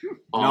 Great.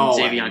 No,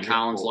 Xavier Nick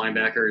Collins, Bolton.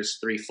 linebacker, is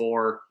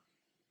 3-4.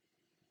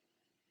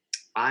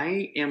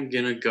 I am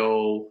gonna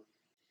go.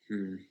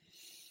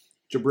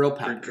 Jabril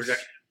Peppers.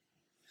 Project.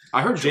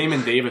 I heard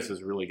Jamin Davis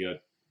is really good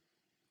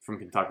from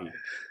Kentucky.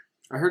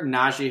 I heard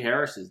Najee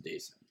Harris is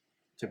decent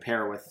to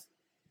pair with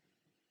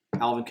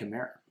Alvin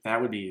Kamara.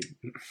 That would be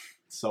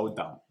so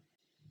dumb.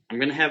 I'm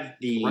gonna have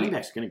the Running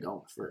back's going to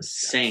go first.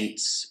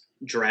 Saints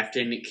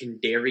drafting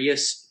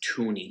Kadarius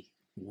Tooney.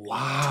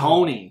 Wow.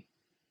 Tony.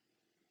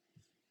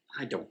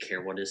 I don't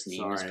care what his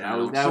name is. Sorry,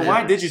 pronounced. that So was-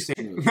 why did you say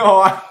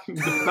no?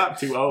 Not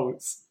 2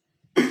 O's.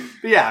 But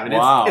yeah, but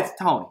Wow. it's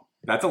Tony.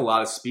 That's a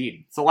lot of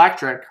speed. It's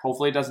electric.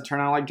 Hopefully it doesn't turn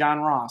out like John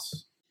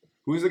Ross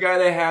Who's the guy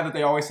they have that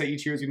they always say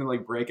each year is going to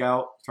like break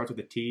out? Starts with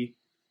a T.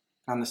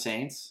 on the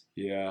Saints.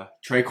 Yeah.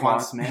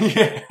 Traquan Smith.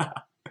 Yeah.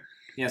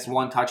 He has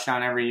 1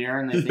 touchdown every year,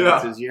 and they think Yeah.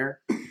 it's his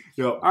year.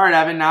 Yep. All right,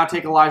 Evan, now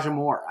take Elijah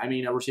Moore. I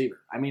mean, a receiver.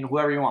 I mean,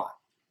 whoever you want.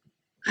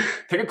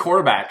 Take a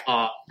quarterback.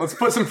 Uh, Let's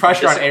put some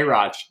pressure on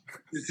A-Rod.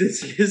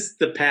 this is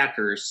the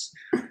Packers.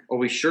 Are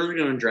we surely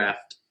going to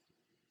draft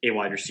a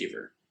wide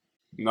receiver?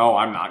 No,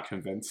 I'm not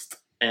convinced.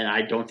 And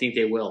I don't think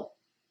they will.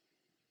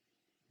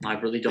 I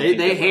really don't. They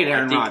think hate will. I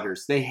Aaron think-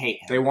 Rodgers. They hate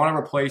him. They want to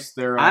replace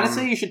their.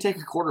 Honestly, you should take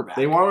a quarterback.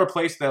 they want to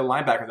replace the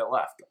linebacker that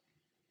left,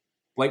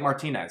 Blake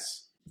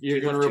Martinez. You're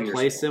He going left to 2 years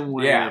replace ago. him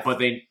with Yeah, but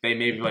they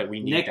may be like we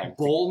need Nick them.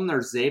 Bolton or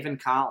Zaven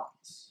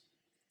Collins.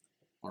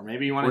 Or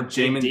maybe you want Or to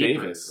dig Jamin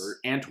deeper, Davis.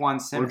 or Antoine Or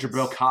Simmons.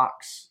 Jabril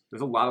Cox.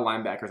 There's a lot of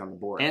linebackers on the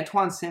board.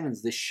 Antoine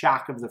Simmons, the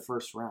shock of the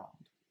first round.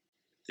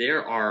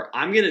 There are.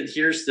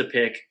 Here's the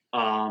pick.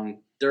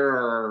 There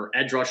are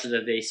edge rushers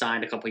that they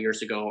signed a couple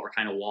years ago are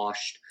kind of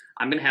washed.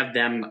 I'm gonna have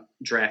them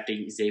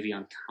drafting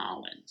Xavier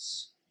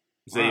Collins.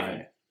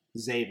 Zaven.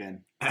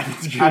 Zaven.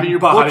 Having I mean, you're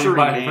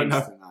butchering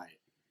names tonight.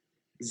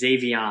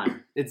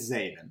 Xavier. It's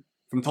Zaven.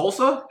 From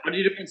Tulsa? How did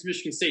he defend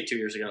Michigan State 2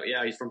 years ago?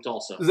 Yeah, he's from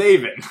Tulsa.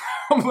 Zaven.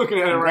 I'm looking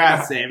at it right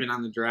now. Congrats, Zaven,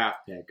 on the draft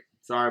pick.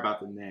 Sorry about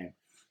the name.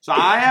 So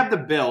I have the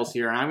Bills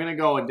here, and I'm going to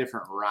go a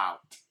different route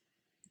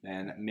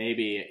than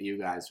maybe you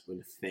guys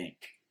would think.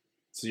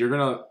 So you're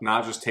gonna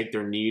not just take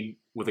their need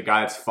with a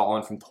guy that's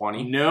fallen from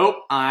 20? Nope.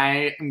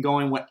 I am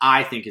going what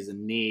I think is a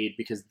need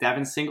because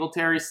Devin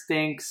Singletary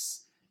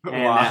stinks, and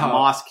that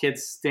Moss kid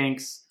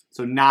stinks.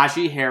 So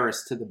Najee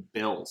Harris to the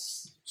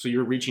Bills. So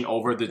you're reaching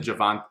over the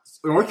Javon.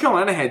 North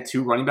Carolina had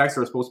 2 running backs that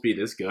were supposed to be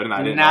this good, and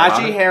I didn't know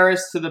about Najee it.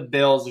 Harris to the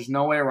Bills. There's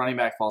no way a running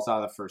back falls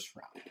out of the first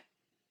round.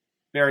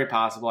 Very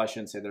possible. I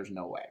shouldn't say there's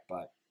no way,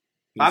 but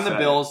You on the said it.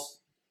 Bills,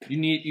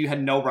 You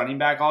had no running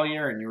back all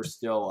year, and you were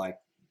still like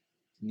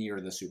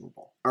near the Super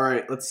Bowl. All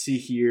right, let's see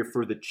here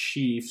for the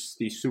Chiefs,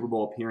 the Super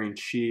Bowl appearing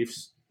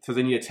Chiefs. So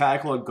they need a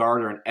tackle, a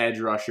guard, or an edge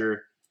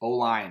rusher.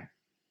 O-line.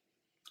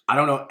 I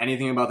don't know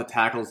anything about the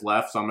tackles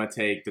left, so I'm going to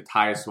take the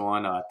highest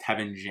one,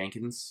 Tevin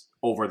Jenkins,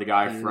 over the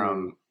guy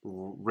from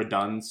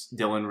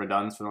Dylan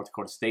Reduns from North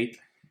Dakota State.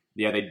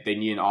 Yeah, they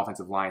need an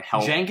offensive line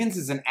help. Jenkins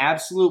is an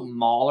absolute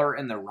mauler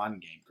in the run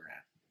game,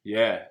 Grant.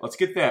 Yeah, let's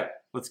get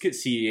that. Let's get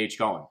CEH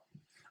going.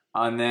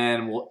 And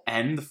then we'll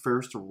end the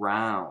first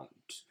round.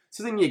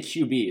 So they need a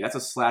QB. That's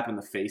a slap in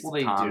the face. Well, to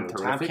they Tom. do.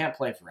 Terrific. Tom can't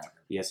play forever.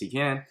 Yes, he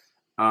can.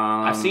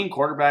 I've seen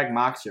quarterback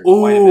mocks here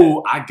quite a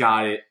Ooh, bit. I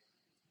got it.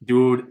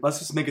 Dude, let's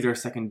just make it their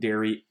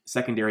secondary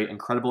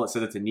incredible. It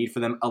says it's a need for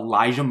them.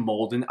 Elijah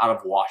Molden out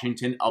of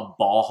Washington, a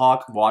ball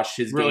hawk. Watch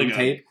his Really game good.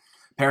 tape.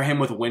 Pair him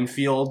with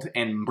Winfield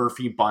and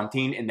Murphy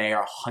Bunting, and they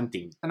are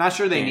hunting. I'm not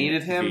sure they And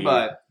needed him, the-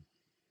 but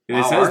It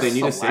wow, says our they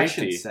need a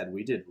selection safety. said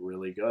we did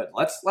really good.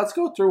 Let's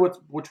go through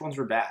which ones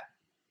were bad.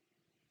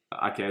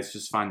 Okay, let's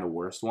just find the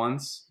worst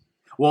ones.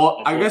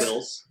 Well, I Buffalo guess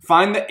Bills.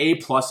 find the A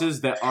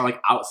pluses that are like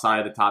outside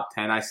of the top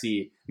 10. I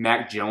see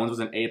Mac Jones was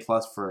an A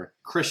plus for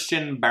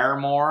Christian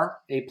Barmore,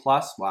 A+.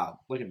 Wow,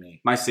 look at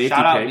me. my safety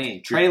Shout out pick.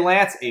 me. Trey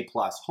Lance, A+.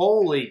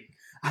 Holy,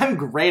 I'm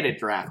great at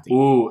drafting.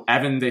 Ooh,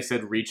 Evan, they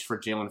said reached for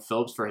Jalen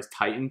Phillips for his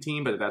Titan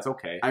team, but that's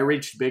okay. I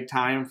reached big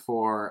time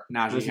for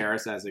Najee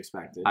Harris as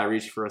expected. I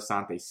reached for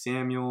Asante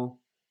Samuel.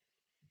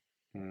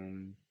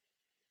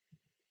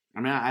 I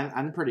mean,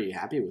 I'm pretty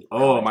happy with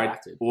Oh how I my!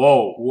 drafted.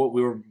 Whoa,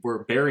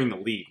 we're burying the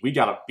lead. We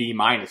got a B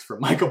minus for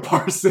Michael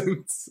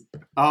Parsons.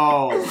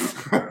 Oh,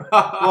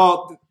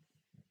 well,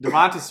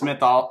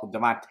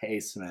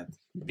 Devontae Smith,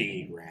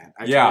 B Grant.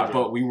 I yeah, told you.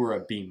 but we were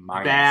a B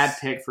minus. Bad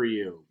pick for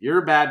you.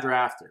 You're a bad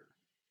drafter.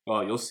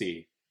 Well, you'll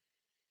see.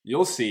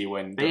 You'll see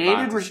when They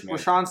Devonta hated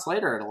Smith- Rashawn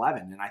Slater at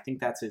 11, and I think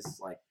that's his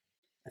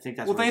I think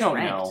that's Well, where they he's don't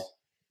ranked. know.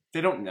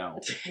 They don't know.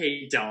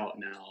 They don't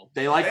know.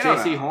 They like They don't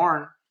J.C. know.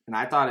 Horn, and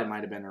I thought it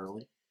might have been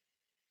early.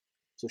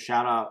 So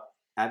shout out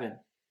Evan.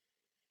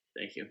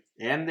 Thank you.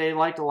 And they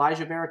liked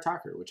Elijah Barrett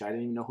Tucker, which I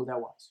didn't even know who that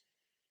was.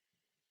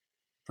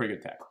 Pretty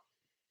good tackle.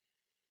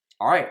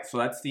 All right, so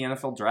that's the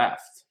NFL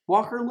draft.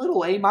 Walker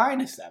Little, A-,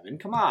 Evan.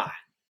 Come on.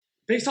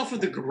 Based off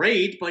of the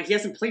grade, but he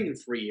hasn't played in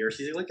 3 years.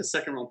 He's like a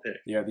second round pick.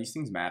 Yeah, these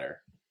things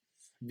matter.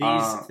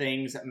 These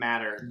things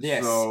matter.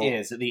 This so-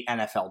 is the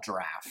NFL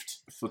draft.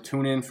 So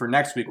tune in for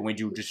next week when we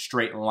do just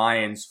straight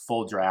Lions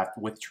full draft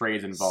with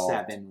trades involved.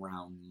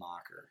 7-round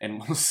mocker.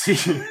 And we'll see.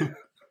 7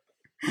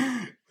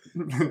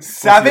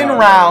 how it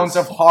rounds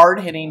goes. of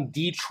hard-hitting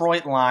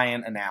Detroit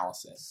Lion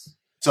analysis.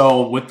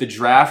 So with the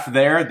draft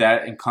there,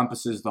 that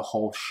encompasses the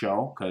whole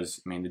show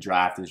because, I mean, the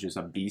draft is just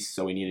a beast,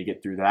 so we need to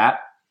get through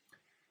that.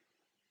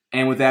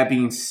 And with that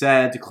being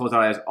said, to close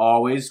out as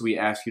always, we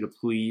ask you to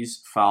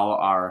please follow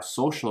our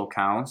social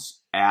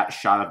accounts at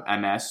Shot of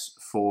MS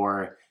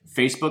for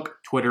Facebook,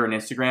 Twitter, and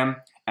Instagram,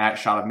 at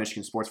Shot of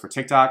Michigan Sports for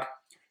TikTok,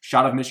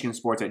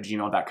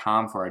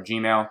 shotofmichigansports@gmail.com for our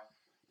Gmail.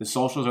 The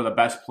socials are the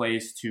best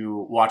place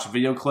to watch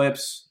video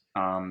clips,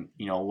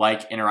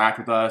 interact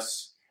with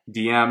us,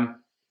 DM,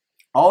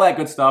 all that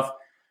good stuff.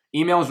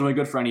 Email is really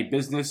good for any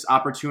business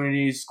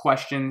opportunities,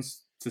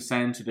 questions to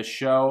send to the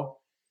show.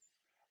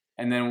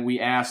 And then we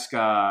ask,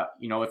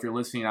 if you're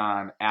listening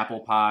on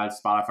Apple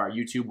Pods, Spotify,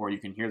 YouTube, where you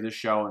can hear this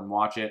show and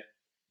watch it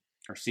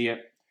or see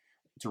it,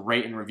 to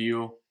rate and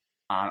review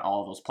on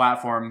all of those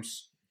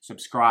platforms.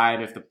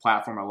 Subscribe if the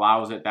platform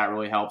allows it. That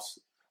really helps.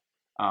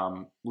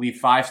 Leave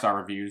 5-star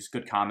reviews,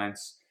 good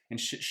comments, and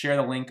share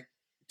the link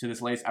to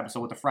this latest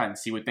episode with a friend.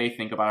 See what they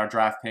think about our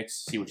draft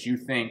picks. See what you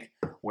think,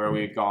 where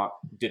we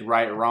did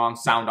right or wrong.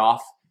 Sound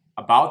off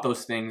about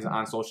those things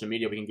on social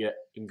media. We can get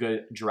a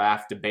good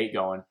draft debate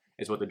going,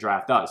 is what the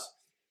draft does.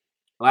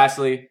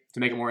 Lastly, to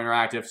make it more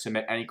interactive,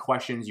 submit any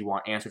questions you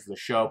want answered for the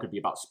show. Could be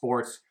about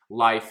sports,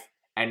 life,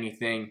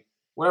 anything,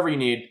 whatever you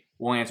need,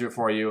 we'll answer it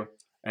for you.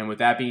 And with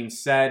that being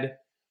said,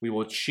 we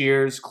will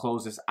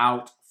close this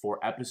out for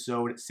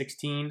episode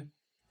 16.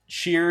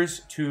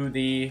 Cheers to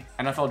the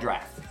NFL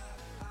draft.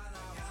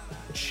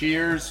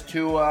 Cheers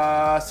to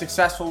a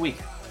successful week.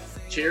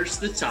 Cheers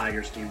to the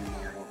Tigers,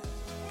 Junior.